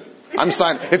interested. I'm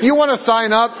signed. If you want to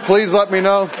sign up, please let me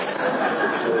know.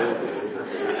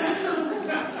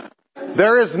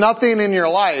 There is nothing in your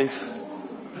life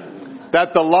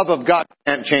that the love of God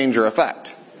can't change or affect.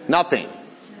 Nothing.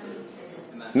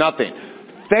 Nothing.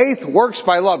 Faith works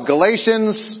by love.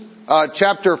 Galatians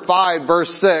chapter 5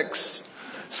 verse 6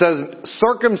 says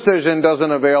circumcision doesn't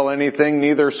avail anything,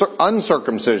 neither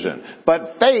uncircumcision,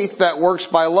 but faith that works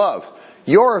by love.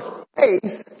 Your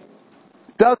faith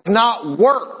does not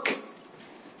work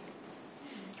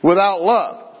without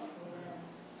love.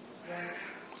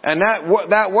 And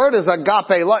that word is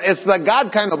agape love. It's the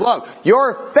God kind of love.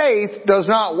 Your faith does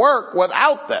not work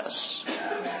without this.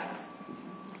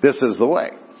 This is the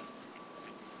way.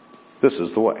 This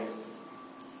is the way.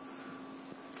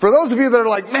 For those of you that are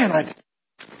like, man,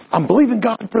 I'm believing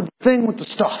God for the thing with the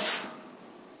stuff.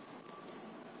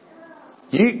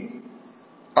 You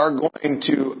are going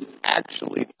to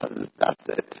actually possess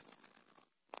it.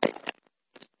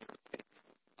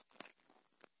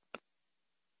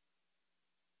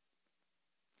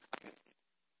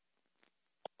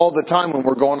 All the time when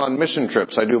we're going on mission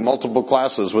trips, I do multiple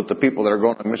classes with the people that are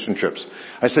going on mission trips.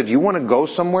 I said, you want to go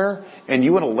somewhere and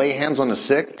you want to lay hands on the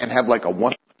sick and have like a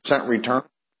 100% return?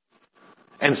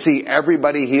 And see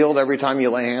everybody healed every time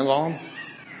you lay hands on them?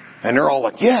 And they're all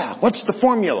like, yeah, what's the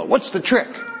formula? What's the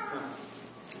trick?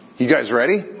 You guys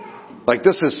ready? Like,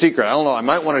 this is secret. I don't know. I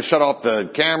might want to shut off the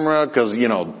camera because,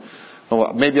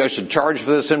 maybe I should charge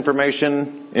for this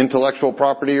information, intellectual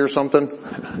property or something.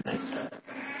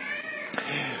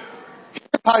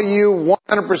 Here's how you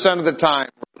 100% of the time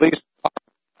release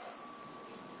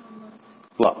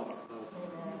love.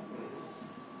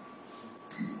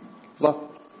 Love.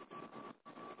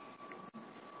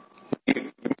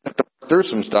 Through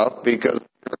some stuff because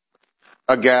you're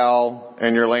a gal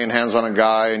and you're laying hands on a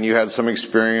guy and you had some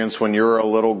experience when you were a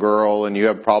little girl and you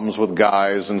have problems with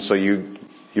guys, and so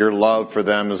your love for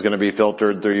them is going to be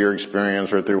filtered through your experience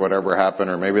or through whatever happened,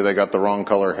 or maybe they got the wrong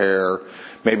color hair,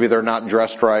 maybe they're not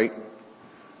dressed right,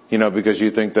 because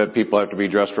you think that people have to be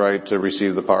dressed right to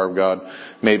receive the power of God.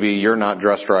 Maybe you're not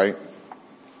dressed right.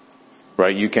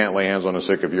 Right? You can't lay hands on the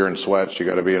sick if you're in sweats. You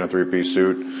got to be in a 3-piece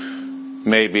suit.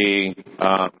 Maybe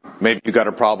you got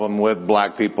a problem with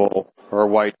black people or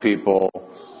white people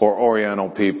or Oriental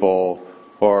people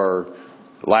or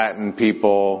Latin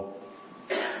people,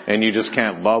 and you just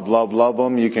can't love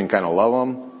them. You can kind of love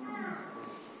them.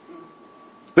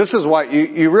 This is why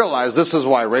you realize this is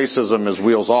why racism is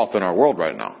wheels off in our world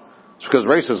right now. It's because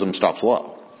racism stops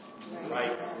love.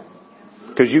 Right.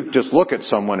 Because you just look at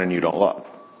someone and you don't love.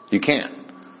 You can't.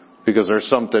 Because there's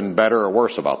something better or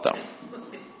worse about them.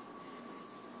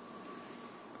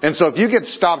 And so if you get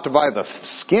stopped by the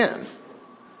skin,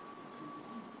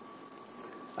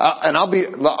 and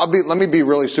let me be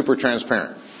really super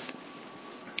transparent.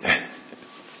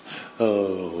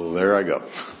 Oh, there I go.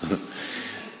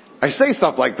 I say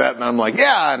stuff like that and I'm like,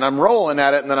 yeah, and I'm rolling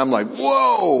at it and then I'm like,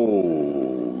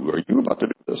 whoa, are you about to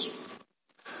do this?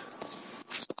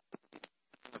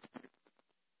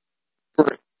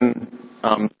 We're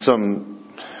in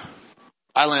some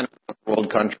island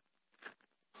world country.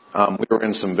 We were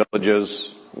in some villages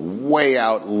way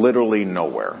out, literally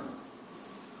nowhere.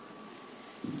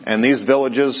 And these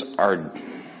villages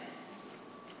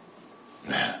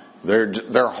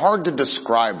they're hard to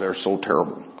describe. They're so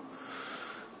terrible.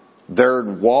 Their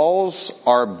walls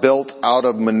are built out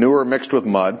of manure mixed with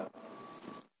mud.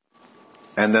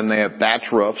 And then they have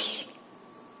thatch roofs.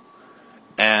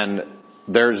 And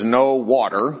there's no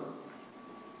water.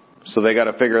 So they got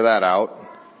to figure that out.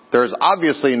 There's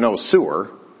obviously no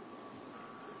sewer.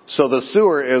 So the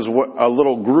sewer is a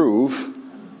little groove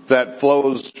that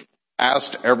flows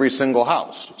past every single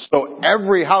house. So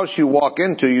every house you walk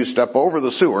into, you step over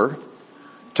the sewer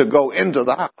to go into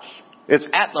the house. It's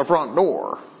at the front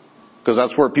door. Because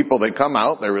that's where people, they come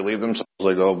out, they relieve themselves,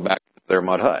 they go back to their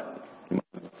mud hut.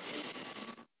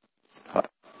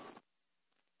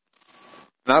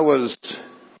 I was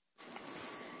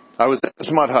in this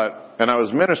mud hut, and I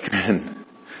was ministering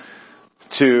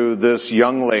to this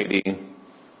young lady.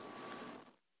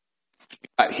 She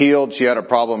got healed. She had a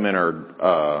problem in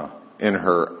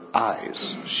her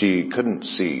eyes. She couldn't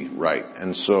see right,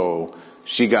 and so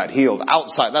she got healed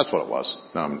outside. That's what it was.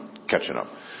 Now I'm catching up.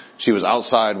 She was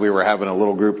outside. We were having a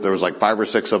little group. There was like 5 or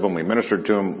 6 of them. We ministered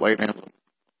to them, laid hands,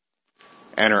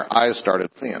 and her eyes started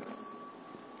seeing.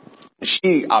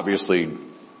 She obviously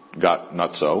got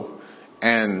nutso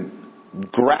and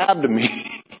grabbed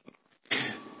me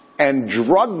and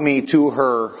drugged me to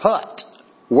her hut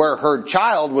where her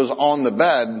child was on the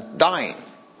bed dying.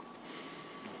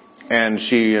 And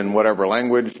she, in whatever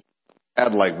language,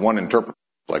 had like one interpreter,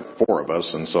 like 4 of us.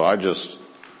 And so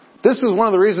this is one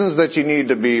of the reasons that you need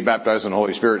to be baptized in the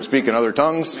Holy Spirit and speak in other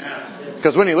tongues.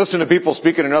 Because when you listen to people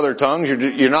speaking in other tongues,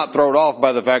 you're not thrown off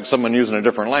by the fact someone using a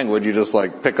different language. You just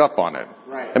like pick up on it.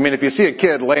 Right. I mean, if you see a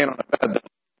kid laying on a bed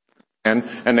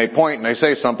and they point and they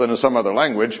say something in some other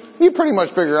language, you pretty much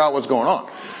figure out what's going on.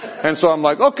 And so I'm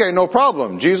like, okay, no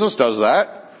problem. Jesus does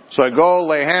that. So I go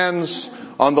lay hands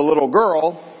on the little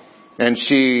girl, and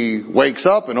she wakes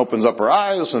up and opens up her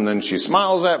eyes, and then she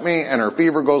smiles at me, and her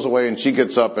fever goes away, and she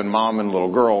gets up, and mom and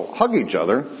little girl hug each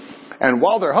other. And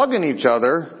while they're hugging each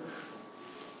other,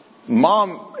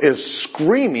 mom is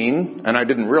screaming, and I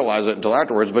didn't realize it until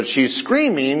afterwards, but she's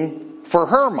screaming for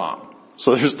her mom.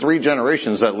 So there's 3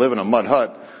 generations that live in a mud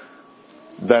hut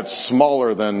that's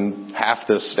smaller than half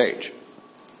this stage.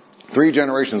 3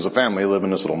 generations of family live in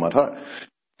this little mud hut.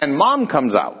 And mom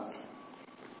comes out.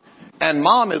 And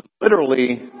mom is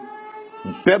literally,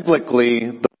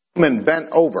 biblically, the woman bent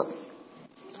over.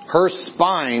 Her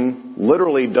spine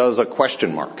literally does a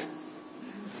question mark.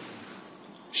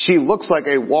 She looks like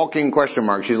a walking question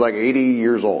mark. She's like 80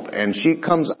 years old. And she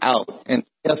comes out and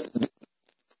she has to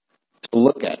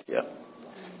look at you.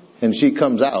 And she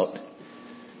comes out.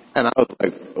 And I was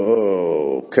like,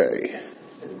 okay.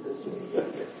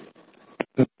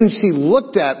 And she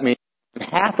looked at me, and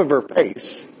half of her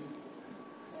face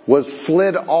was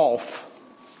slid off,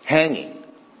 hanging.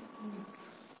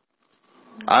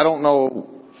 I don't know,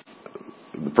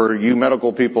 for you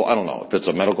medical people, I don't know if it's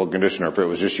a medical condition or if it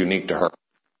was just unique to her.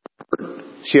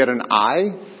 She had an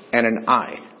eye and an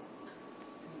eye.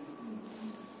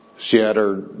 She had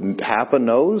her half a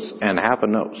nose and half a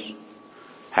nose.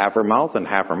 Half her mouth and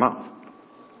half her mouth.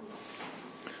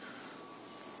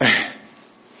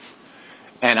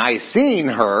 And I seen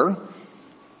her,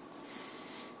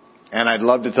 and I'd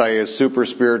love to tell you, super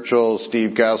spiritual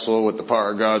Steve Castle with the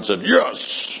power of God said, yes,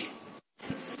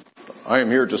 I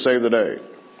am here to save the day.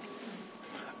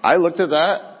 I looked at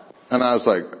that, and I was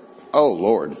like, oh,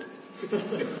 Lord.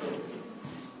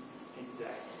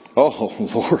 Oh,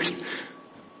 Lord.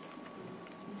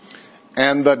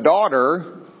 And the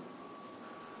daughter,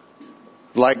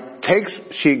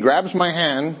 she grabs my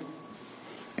hand,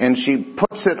 and she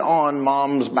puts it on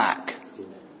mom's back.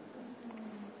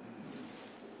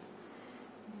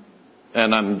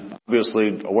 And I'm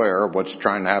obviously aware of what's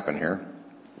trying to happen here.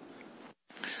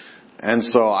 And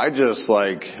so I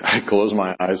close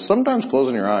my eyes. Sometimes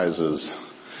closing your eyes is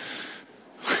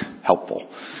helpful.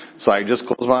 So I just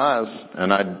closed my eyes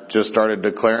and I just started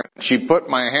declaring. She put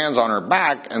my hands on her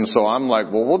back, and so I'm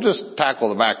like, well, we'll just tackle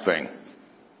the back thing.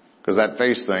 Because that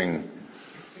face thing.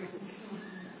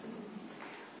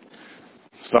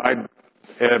 So I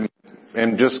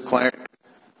am just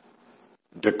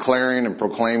declaring and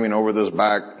proclaiming over this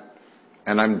back,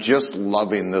 and I'm just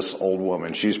loving this old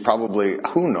woman. She's probably,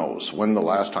 who knows when the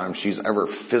last time she's ever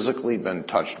physically been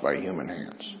touched by human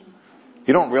hands.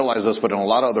 You don't realize this, but in a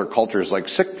lot of other cultures, like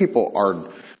sick people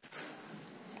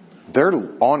they're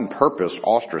on purpose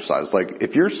ostracized. Like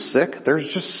if you're sick, there's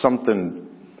just something,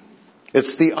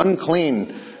 it's the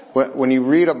unclean. When you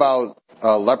read about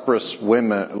leprous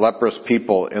women, leprous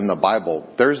people in the Bible,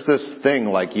 there's this thing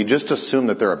like you just assume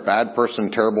that they're a bad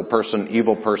person, terrible person,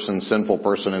 evil person, sinful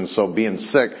person, and so being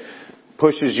sick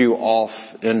pushes you off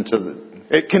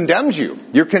it condemns you.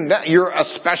 You're a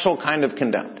special kind of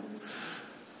condemned.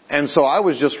 And so I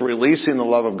was just releasing the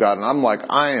love of God, and I'm like,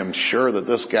 I am sure that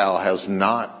this gal has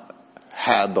not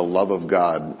had the love of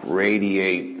God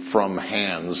radiate from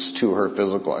hands to her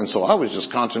physical. And so I was just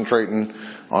concentrating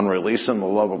on releasing the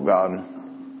love of God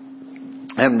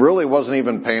and really wasn't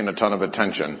even paying a ton of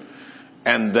attention.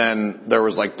 And then there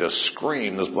was like this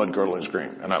scream, this blood-curdling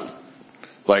scream. And I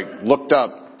looked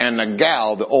up, and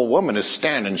the old woman is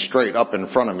standing straight up in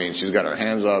front of me. And she's got her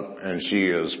hands up and she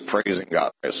is praising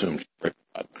God. I assume she's praising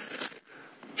God.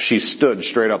 She stood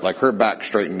straight up, like her back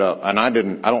straightened up. And I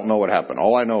don't know what happened.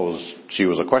 All I know is she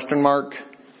was a question mark.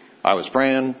 I was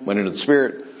praying, went into the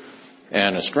Spirit.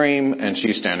 and a scream, and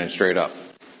she's standing straight up.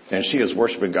 And she is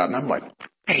worshiping God. And I'm like,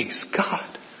 praise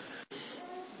God.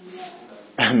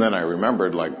 And then I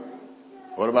remembered, like,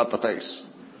 what about the face?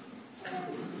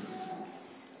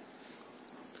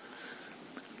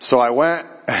 So I went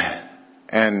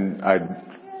and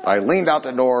I leaned out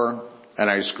the door and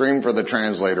I screamed for the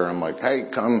translator. I'm like, hey,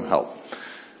 come help.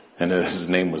 And his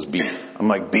name was B. I'm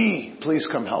like, B, please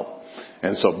come help.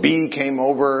 And so B came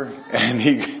over and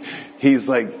he's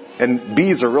like, and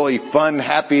B's a really fun,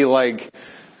 happy, like,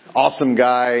 awesome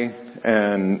guy.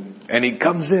 And he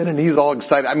comes in and he's all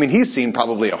excited. I mean, he's seen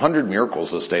probably 100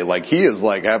 miracles this day. Like, he is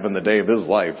like having the day of his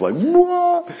life. Like,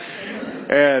 whoa.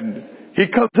 And he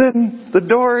comes in the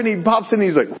door and he pops in and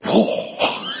he's like,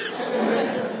 whoa.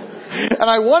 And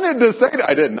I wanted to say,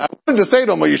 I didn't. I wanted to say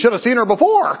to him, well, you should have seen her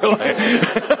before.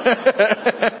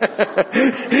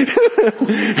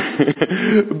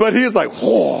 But he's like,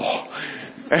 whoa.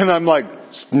 And I'm like,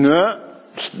 nah.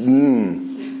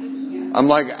 I'm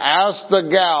like, ask the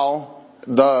gal,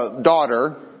 the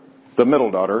daughter, the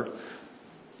middle daughter,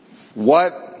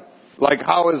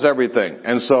 how is everything?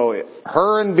 And so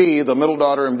her and B, the middle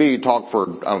daughter and B, talk for,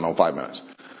 5 minutes.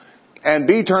 And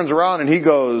B turns around and he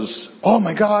goes, oh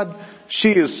my God, she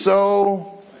is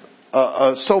so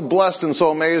blessed and so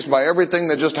amazed by everything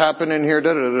that just happened in here.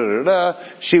 Da, da, da, da, da.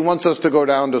 She wants us to go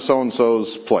down to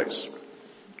so-and-so's place.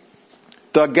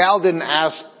 The gal didn't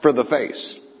ask for the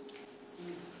face.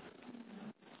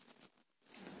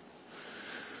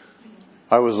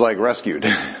 I was like rescued.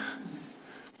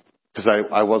 Because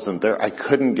I wasn't there. I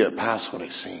couldn't get past what I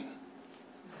seen.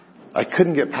 I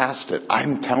couldn't get past it.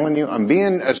 I'm telling you, I'm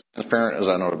being as transparent as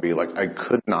I know to be. Like, I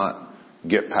could not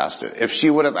get past it. If she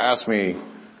would have asked me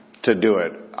to do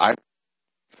it, I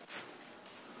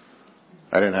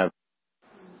didn't have.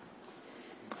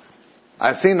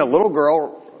 I've seen a little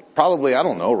girl, probably,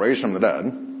 raised from the dead.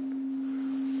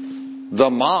 The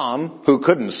mom who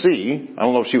couldn't see, I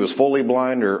don't know if she was fully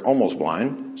blind or almost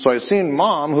blind. So I seen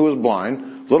mom who was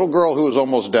blind, little girl who was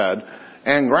almost dead,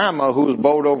 and grandma who was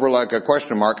bowed over like a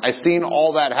question mark. I seen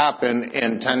all that happen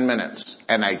in 10 minutes.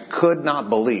 And I could not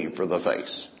believe for the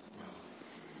face.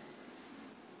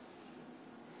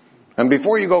 And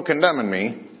before you go condemning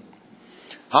me,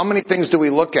 how many things do we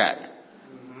look at?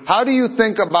 How do you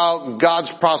think about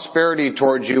God's prosperity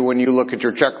towards you when you look at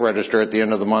your check register at the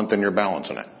end of the month and you're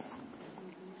balancing it?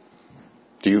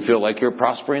 Do you feel like you're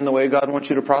prospering the way God wants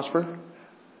you to prosper?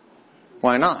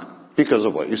 Why not? Because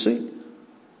of what you see.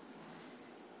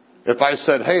 If I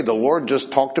said, hey, the Lord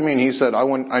just talked to me and he said,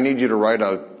 I need you to write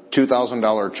a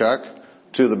 $2,000 check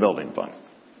to the building fund.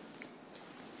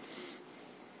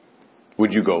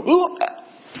 Would you go, ooh?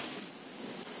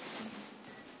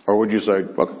 Or would you say,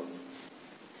 okay,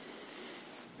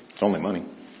 it's only money.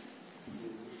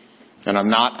 And I'm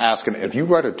not asking, if you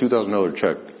write a $2,000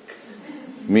 check,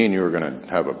 me and you are going to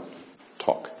have a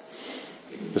talk.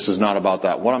 This is not about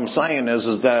that. What I'm saying is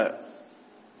that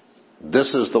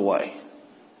this is the way.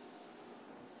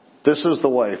 This is the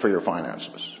way for your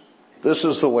finances. This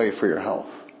is the way for your health.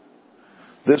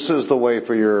 This is the way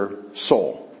for your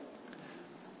soul.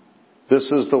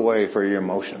 This is the way for your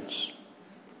emotions.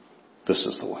 This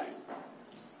is the way.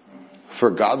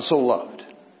 For God so loved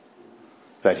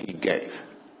that he gave.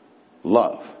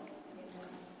 Love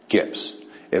gives.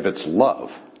 If it's love,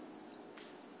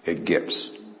 it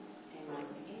gives.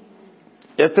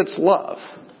 If it's love,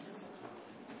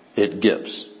 it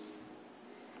gives.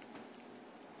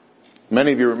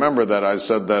 Many of you remember that I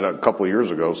said that a couple of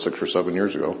years ago, 6 or 7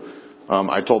 years ago.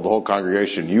 I told the whole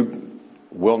congregation, you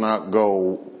will not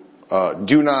go,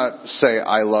 do not say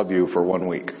I love you for 1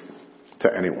 week to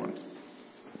anyone.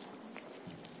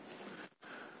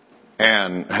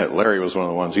 And Larry was one of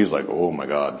the ones, he's like, oh my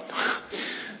God.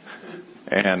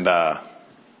 And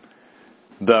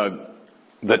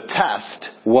the test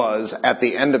was at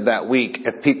the end of that week,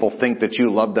 if people think that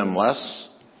you love them less,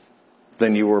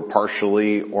 then you were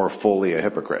partially or fully a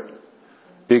hypocrite.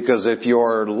 Because if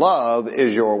your love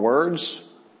is your words,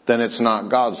 then it's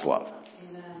not God's love.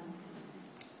 Amen.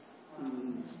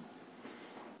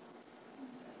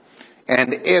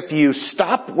 And if you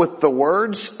stop with the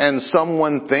words and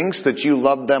someone thinks that you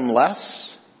love them less,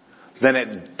 then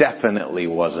it definitely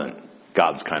wasn't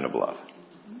God's kind of love.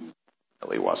 It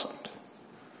really wasn't.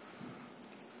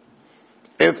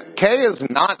 If Kay is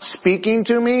not speaking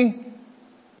to me,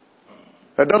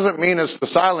 that doesn't mean it's the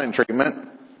silent treatment.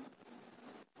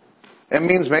 It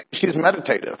means maybe she's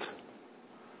meditative.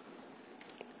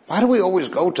 Why do we always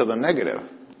go to the negative?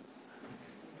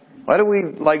 Why do we,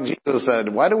 like Jesus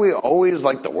said, why do we always,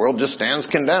 like the world just stands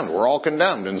condemned? We're all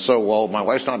condemned. And so, well, my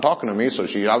wife's not talking to me, so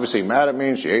she's obviously mad at me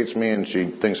and she hates me and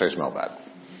she thinks I smell bad.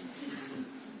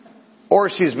 Or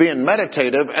she's being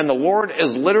meditative and the Lord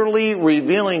is literally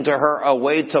revealing to her a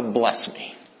way to bless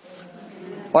me.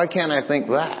 Why can't I think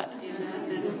that?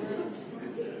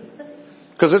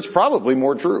 Because it's probably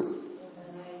more true.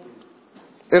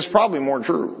 It's probably more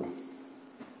true.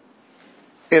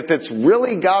 If it's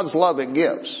really God's love it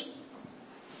gives.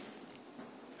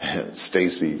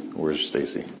 Stacy, where's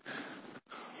Stacy?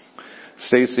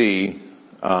 Stacy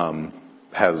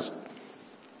has,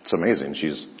 it's amazing.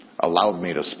 She's allowed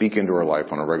me to speak into her life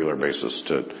on a regular basis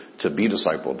to be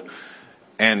discipled.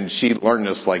 And she learned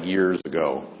this like years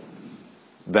ago,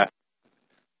 that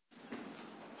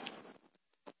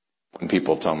when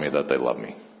people tell me that they love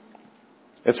me,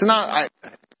 it's not,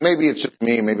 maybe it's just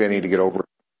me, maybe I need to get over it.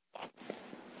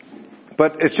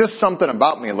 But it's just something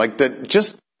about me, like that,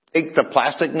 just take the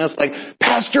plasticness, like,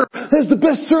 Pastor, that's the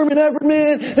best sermon ever,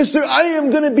 man. I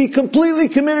am going to be completely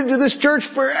committed to this church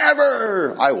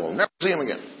forever. I will never see him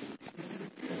again.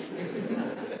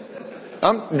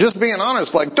 I'm just being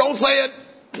honest, like, don't say it,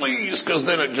 please, because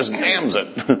then it just damns it.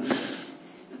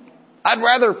 I'd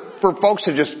rather for folks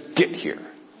to just get here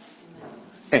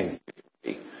and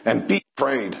be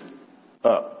prayed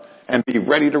up and be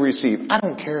ready to receive. I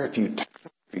don't care if you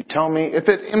tell me. If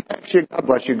it impacts you, God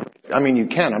bless you. I mean, you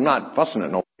can. I'm not fussing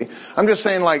at nobody. I'm just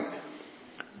saying, like,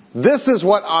 this is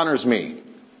what honors me.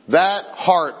 That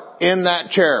heart in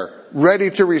that chair, ready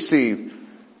to receive,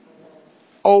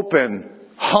 open,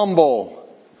 humble,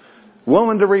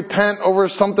 willing to repent over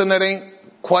something that ain't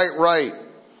quite right.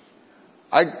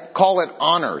 I call it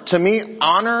honor. To me,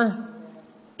 honor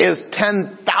is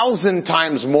 10,000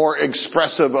 times more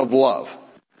expressive of love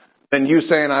than you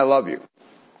saying I love you.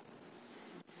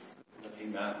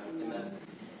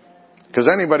 Because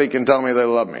anybody can tell me they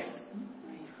love me.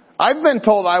 I've been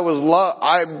told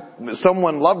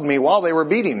someone loved me while they were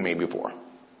beating me before.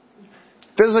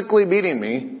 Physically beating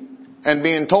me and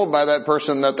being told by that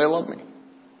person that they love me.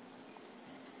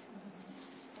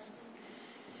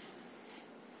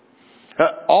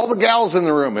 All the gals in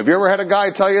the room, have you ever had a guy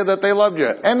tell you that they loved you?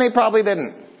 And they probably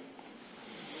didn't.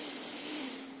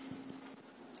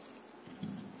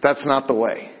 That's not the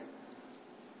way.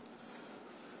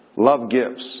 Love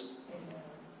gives.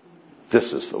 This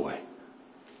is the way.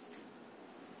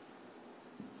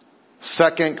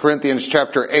 2 Corinthians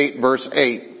chapter 8 verse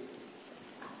 8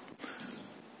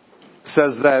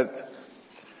 says that,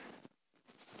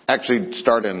 actually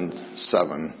start in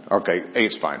 7. Okay,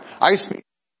 8's fine.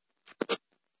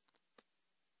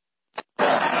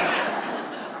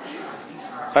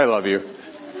 I love you.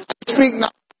 I speak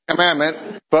not by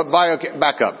commandment, but by,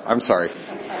 back up. I'm sorry.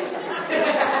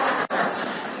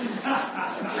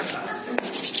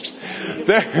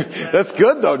 That's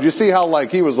good though. Do you see how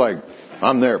he was like,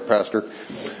 I'm there, Pastor.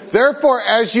 Therefore,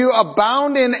 as you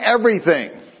abound in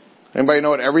everything. Anybody know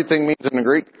what everything means in the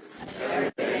Greek?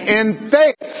 In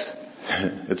faith.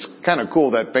 It's kind of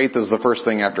cool that faith is the first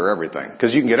thing after everything.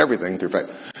 Because you can get everything through faith.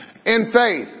 In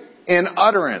faith. In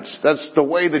utterance. That's the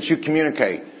way that you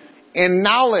communicate. In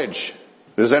knowledge.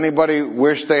 Does anybody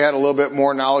wish they had a little bit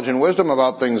more knowledge and wisdom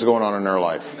about things going on in their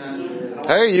life?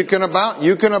 Hey, you can abound.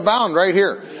 You can abound right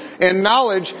here. In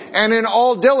knowledge and in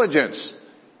all diligence.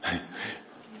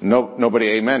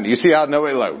 Nobody amen. You see how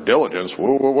nobody like, diligence?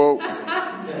 Whoa, whoa, whoa.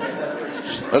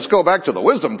 Let's go back to the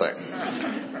wisdom thing.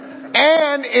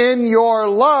 And in your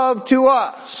love to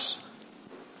us.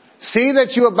 See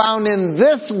that you abound in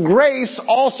this grace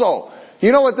also.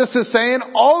 You know what this is saying?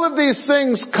 All of these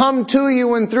things come to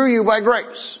you and through you by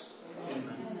grace.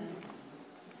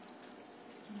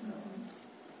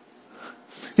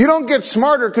 You don't get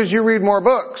smarter because you read more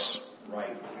books.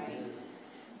 Right.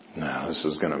 No, this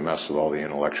is going to mess with all the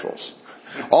intellectuals.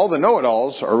 All the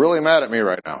know-it-alls are really mad at me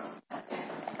right now.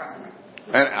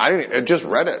 And I just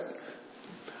read it.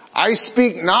 I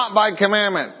speak not by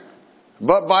commandment,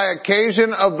 but by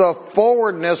occasion of the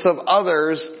forwardness of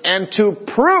others, and to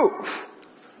prove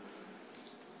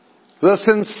the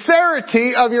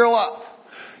sincerity of your love.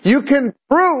 You can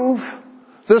prove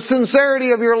the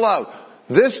sincerity of your love.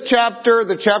 This chapter,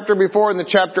 the chapter before, and the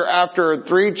chapter after,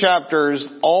 3 chapters,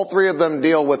 all 3 of them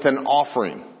deal with an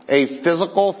offering. A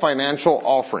physical, financial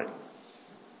offering.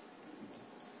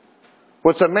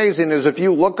 What's amazing is if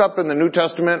you look up in the New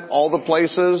Testament, all the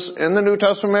places in the New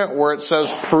Testament where it says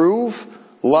prove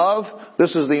love,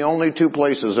 this is the only 2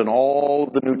 places in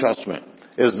all the New Testament.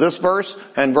 Is this verse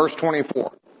and verse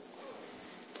 24.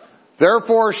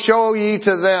 Therefore show ye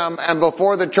to them and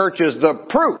before the churches the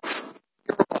proof.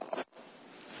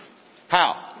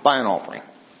 How? By an offering.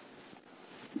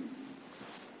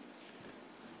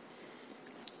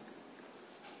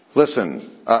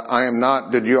 Listen, I am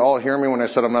not, did you all hear me when I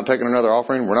said I'm not taking another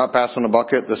offering? We're not passing the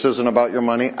bucket. This isn't about your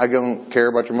money. I don't care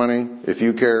about your money. If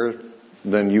you care,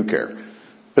 then you care.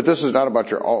 But this is not about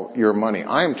your money.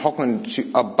 I am talking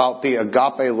about the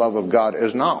agape love of God.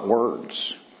 It's not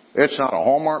words. It's not a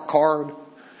Hallmark card.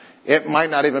 It might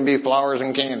not even be flowers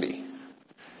and candy.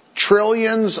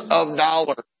 Trillions of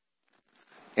dollars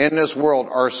in this world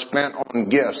are spent on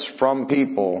gifts from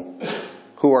people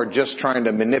who are just trying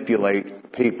to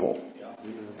manipulate people.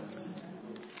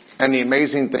 And the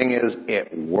amazing thing is,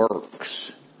 it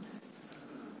works.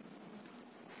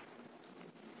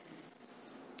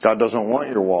 God doesn't want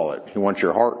your wallet. He wants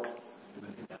your heart.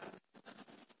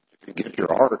 If you get your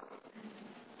heart,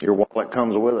 your wallet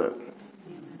comes with it.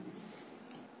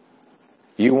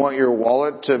 You want your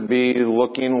wallet to be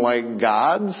looking like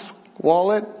God's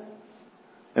wallet?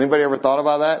 Anybody ever thought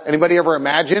about that? Anybody ever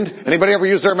imagined? Anybody ever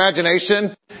used their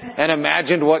imagination and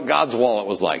imagined what God's wallet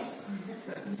was like?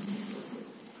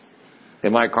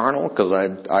 Am I carnal? Because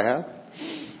I have.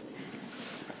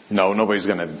 No, nobody's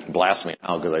going to blast me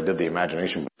now because I did the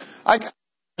imagination. I can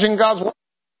imagine God's wallet.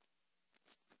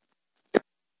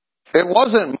 It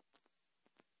wasn't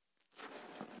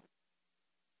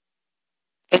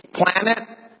a planet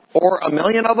or a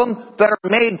million of them that are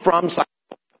made from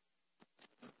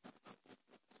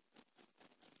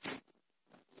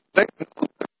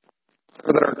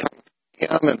that are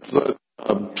titanium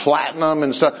and platinum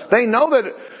and stuff. They know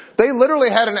that they literally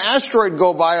had an asteroid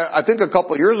go by, I think a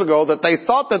couple of years ago, that they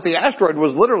thought that the asteroid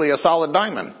was literally a solid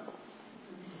diamond.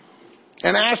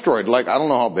 An asteroid, like, I don't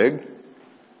know how big.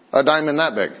 A diamond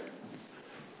that big.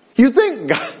 You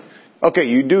think, okay,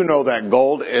 you do know that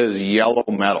gold is yellow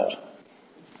metal.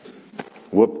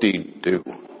 Whoop-de-doo.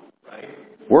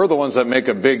 We're the ones that make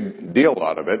a big deal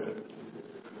out of it.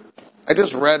 I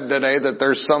just read today that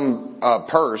there's some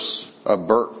purse, a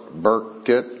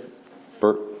Birkit,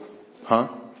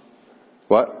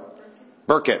 What?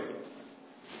 Birkit.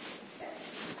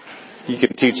 You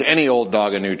can teach any old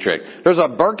dog a new trick. There's a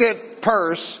Birkit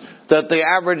purse that the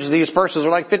average, these purses are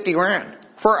like 50 grand.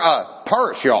 For a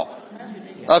purse, y'all.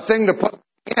 A thing to put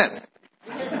in.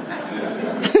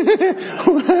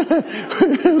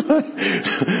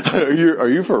 Are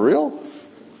you for real?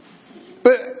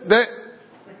 But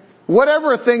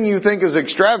whatever thing you think is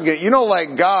extravagant, you know,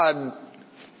 like God,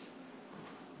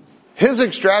 His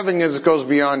extravagance goes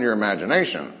beyond your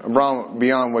imagination,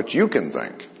 beyond what you can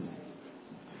think.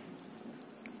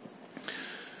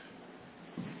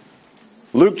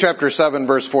 Luke chapter 7,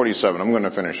 verse 47. I'm going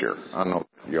to finish here. I know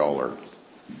y'all are.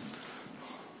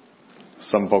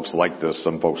 Some folks like this.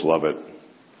 Some folks love it.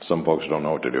 Some folks don't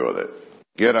know what to do with it.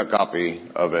 Get a copy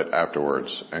of it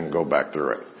afterwards and go back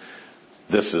through it.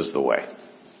 This is the way.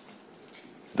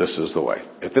 This is the way.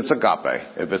 If it's agape,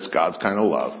 if it's God's kind of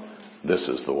love, this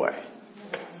is the way.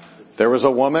 There was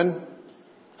a woman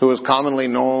who was commonly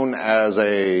known as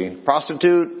a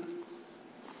prostitute.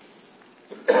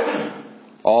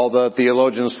 All the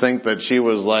theologians think that she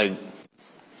was like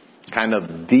kind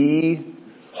of the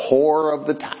whore of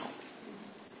the town.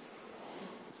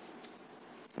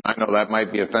 I know that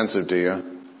might be offensive to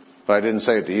you, but I didn't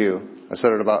say it to you. I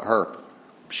said it about her.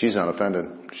 She's not offended.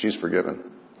 She's forgiven.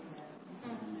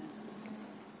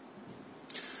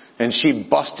 And she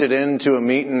busted into a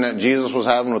meeting that Jesus was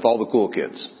having with all the cool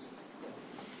kids.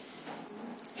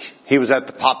 He was at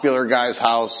the popular guy's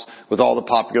house with all the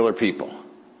popular people.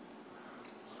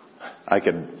 I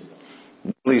could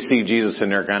really see Jesus in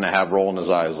there kind of half rolling his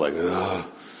eyes like, ugh.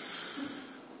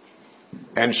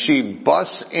 And she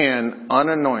busts in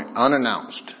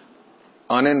unannounced,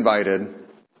 uninvited.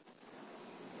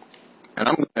 And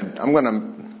I'm going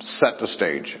to set the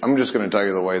stage. I'm just going to tell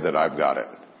you the way that I've got it.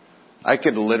 I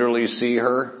could literally see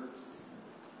her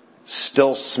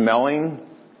still smelling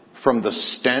from the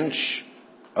stench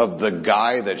of the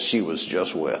guy that she was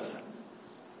just with.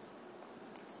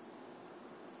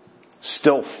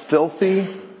 Still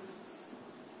filthy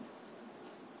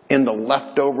in the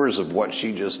leftovers of what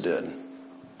she just did.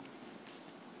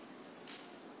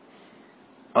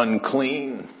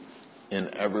 Unclean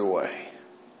in every way.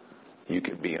 You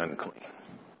could be unclean.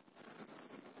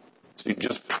 So you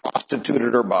just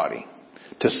prostituted her body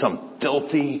to some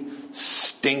filthy,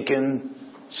 stinking,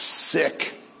 sick,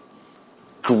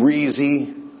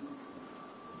 greasy,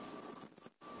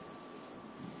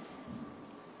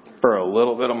 for a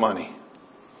little bit of money.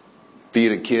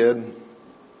 Feed a kid.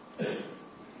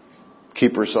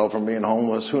 Keep herself from being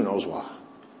homeless. Who knows why.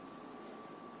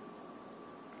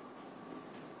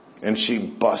 And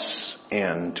she busts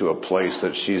into a place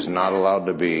that she's not allowed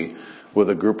to be, with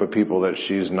a group of people that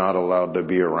she's not allowed to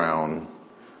be around,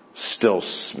 still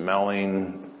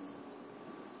smelling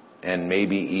and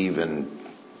maybe even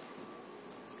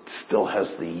still has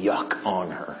the yuck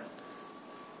on her,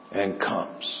 and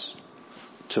comes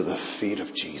to the feet of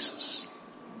Jesus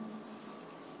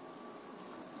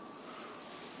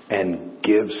and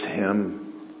gives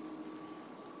him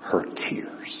her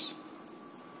tears.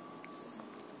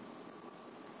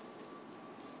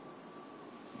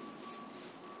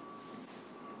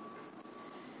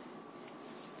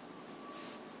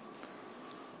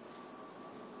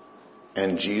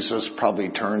 And Jesus probably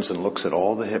turns and looks at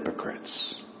all the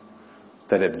hypocrites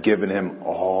that had given him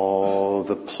all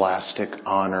the plastic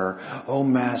honor. Oh,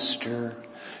 Master,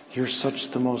 you're such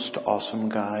the most awesome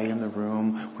guy in the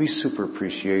room. We super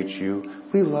appreciate you.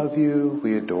 We love you.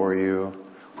 We adore you.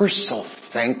 We're so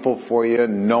thankful for you,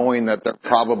 knowing that they're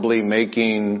probably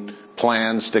making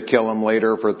plans to kill him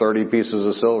later for 30 pieces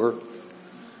of silver.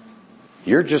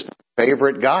 You're just my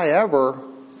favorite guy ever.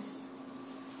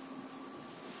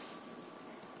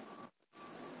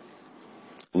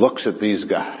 Looks at these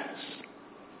guys.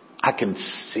 I can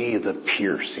see the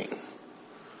piercing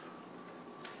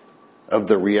of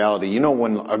the reality. You know,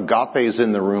 when agape is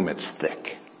in the room, it's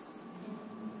thick.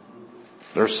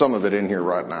 There's some of it in here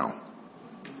right now.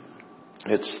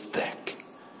 It's thick.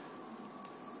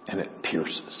 And it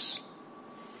pierces.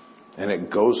 And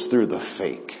it goes through the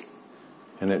fake.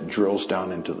 And it drills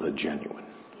down into the genuine.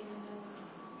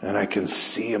 And I can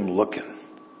see him looking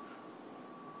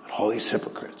at all these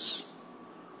hypocrites.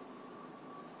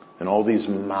 And all these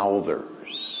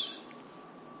mouthers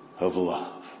of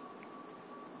love.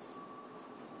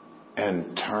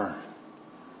 And turn.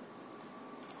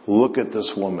 Look at this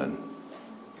woman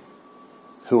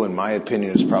who, in my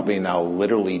opinion, is probably now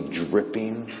literally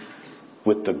dripping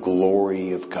with the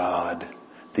glory of God,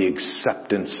 the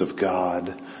acceptance of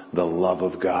God, the love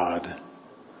of God,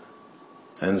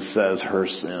 and says her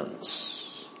sins,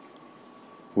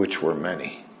 which were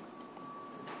many,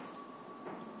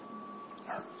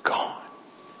 are gone.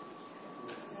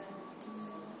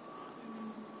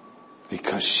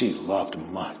 Because she loved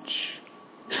much.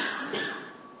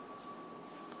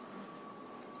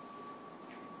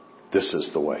 This is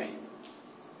the way.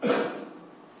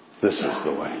 This is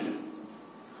the way.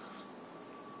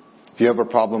 If you have a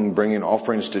problem bringing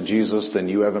offerings to Jesus, then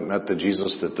you haven't met the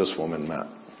Jesus that this woman met.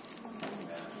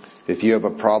 If you have a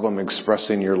problem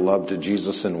expressing your love to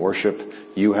Jesus in worship,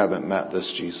 you haven't met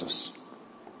this Jesus.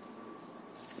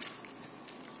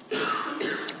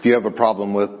 If you have a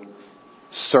problem with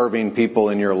serving people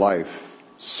in your life,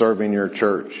 serving your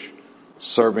church,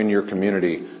 serving your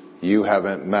community, you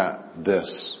haven't met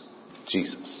this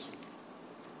Jesus.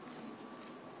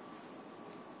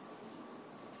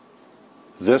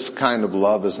 This kind of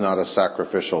love is not a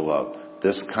sacrificial love.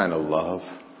 This kind of love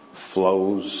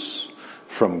flows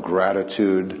from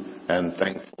gratitude and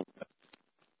thankfulness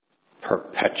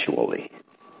perpetually.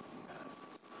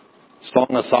 Song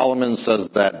of Solomon says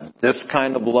that this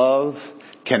kind of love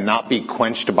cannot be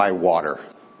quenched by water.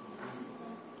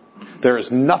 There is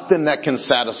nothing that can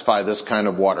satisfy this kind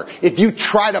of water. If you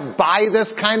try to buy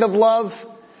this kind of love,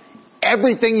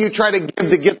 everything you try to give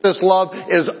to get this love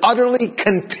is utterly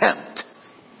contempt.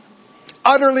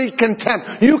 Utterly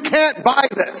contempt. You can't buy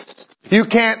this. You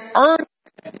can't earn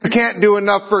it. You can't do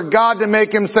enough for God to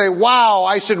make him say, wow,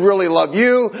 I should really love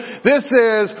you. This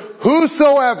is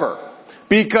whosoever,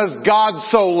 because God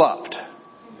so loved.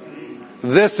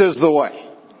 This is the way.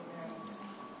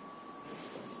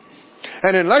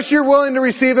 And unless you're willing to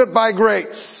receive it by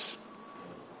grace,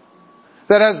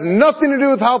 that has nothing to do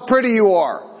with how pretty you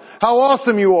are, how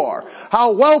awesome you are,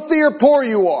 how wealthy or poor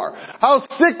you are, how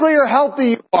sickly or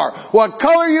healthy you are, what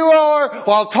color you are,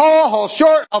 how tall, how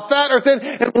short, how fat or thin,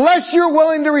 unless you're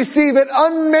willing to receive it,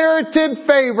 unmerited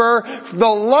favor, the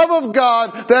love of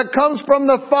God that comes from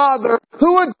the Father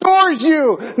who adores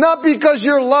you, not because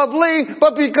you're lovely,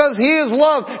 but because He is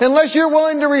love. Unless you're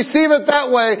willing to receive it that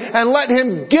way and let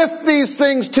Him gift these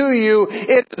things to you,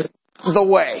 it is the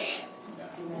way.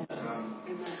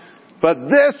 But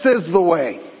this is the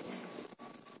way.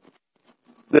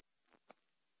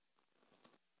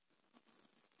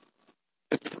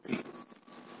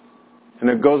 And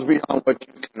it goes beyond what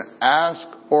you can ask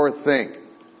or think.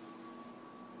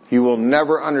 You will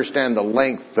never understand the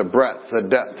length, the breadth, the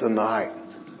depth, and the height.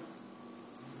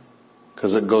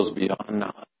 Because it goes beyond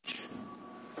knowledge.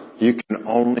 You can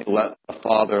only let the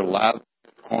Father lavish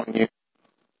on you.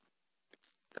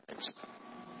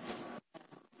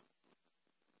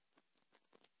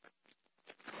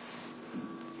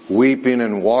 Weeping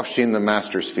and washing the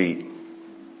Master's feet.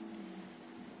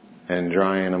 And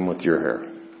drying them with your hair.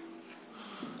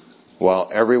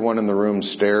 While everyone in the room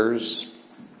stares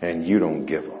and you don't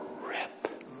give a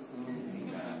rip.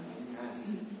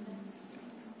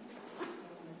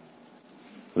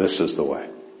 This is the way.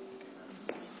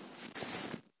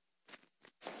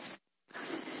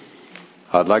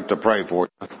 I'd like to pray for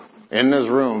you. In this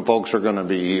room, folks are going to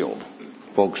be healed.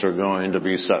 Folks are going to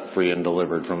be set free and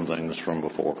delivered from things from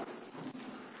before.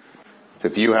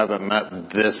 If you haven't met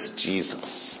this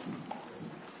Jesus,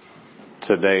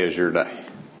 today is your day.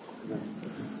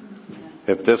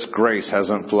 If this grace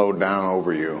hasn't flowed down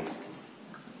over you,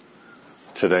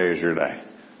 today is your day.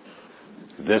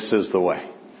 This is the way.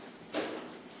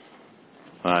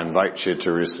 I invite you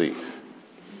to receive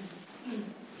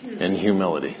in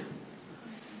humility,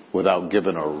 without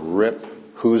giving a rip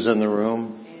who's in the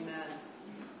room,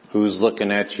 who's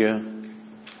looking at you,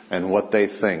 and what they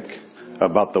think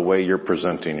about the way you're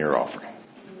presenting your offering.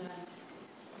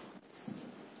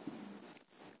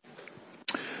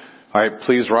 All right,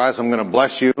 please rise. I'm going to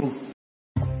bless you.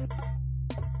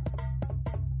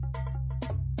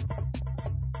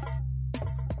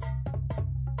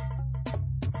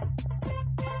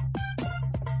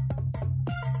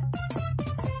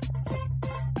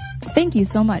 Thank you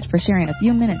so much for sharing a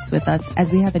few minutes with us as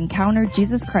we have encountered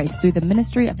Jesus Christ through the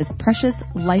ministry of His precious,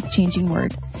 life-changing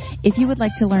Word. If you would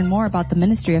like to learn more about the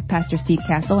ministry of Pastor Steve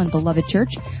Castle and Beloved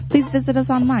Church, please visit us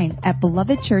online at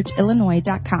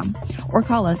belovedchurchillinois.com or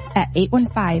call us at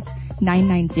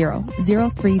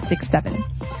 815-990-0367.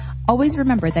 Always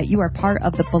remember that you are part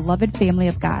of the beloved family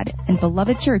of God, and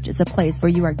Beloved Church is a place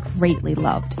where you are greatly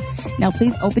loved. Now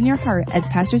please open your heart as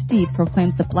Pastor Steve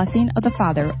proclaims the blessing of the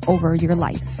Father over your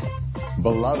life.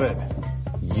 Beloved,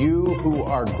 you who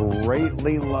are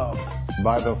greatly loved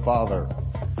by the Father,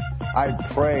 I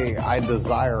pray, I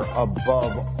desire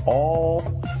above all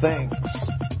things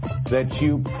that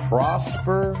you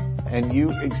prosper and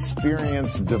you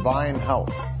experience divine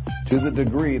health to the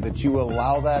degree that you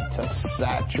allow that to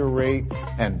saturate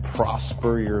and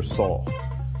prosper your soul.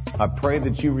 I pray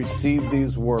that you receive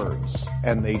these words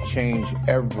and they change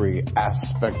every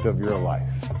aspect of your life.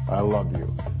 I love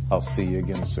you. I'll see you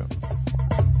again soon.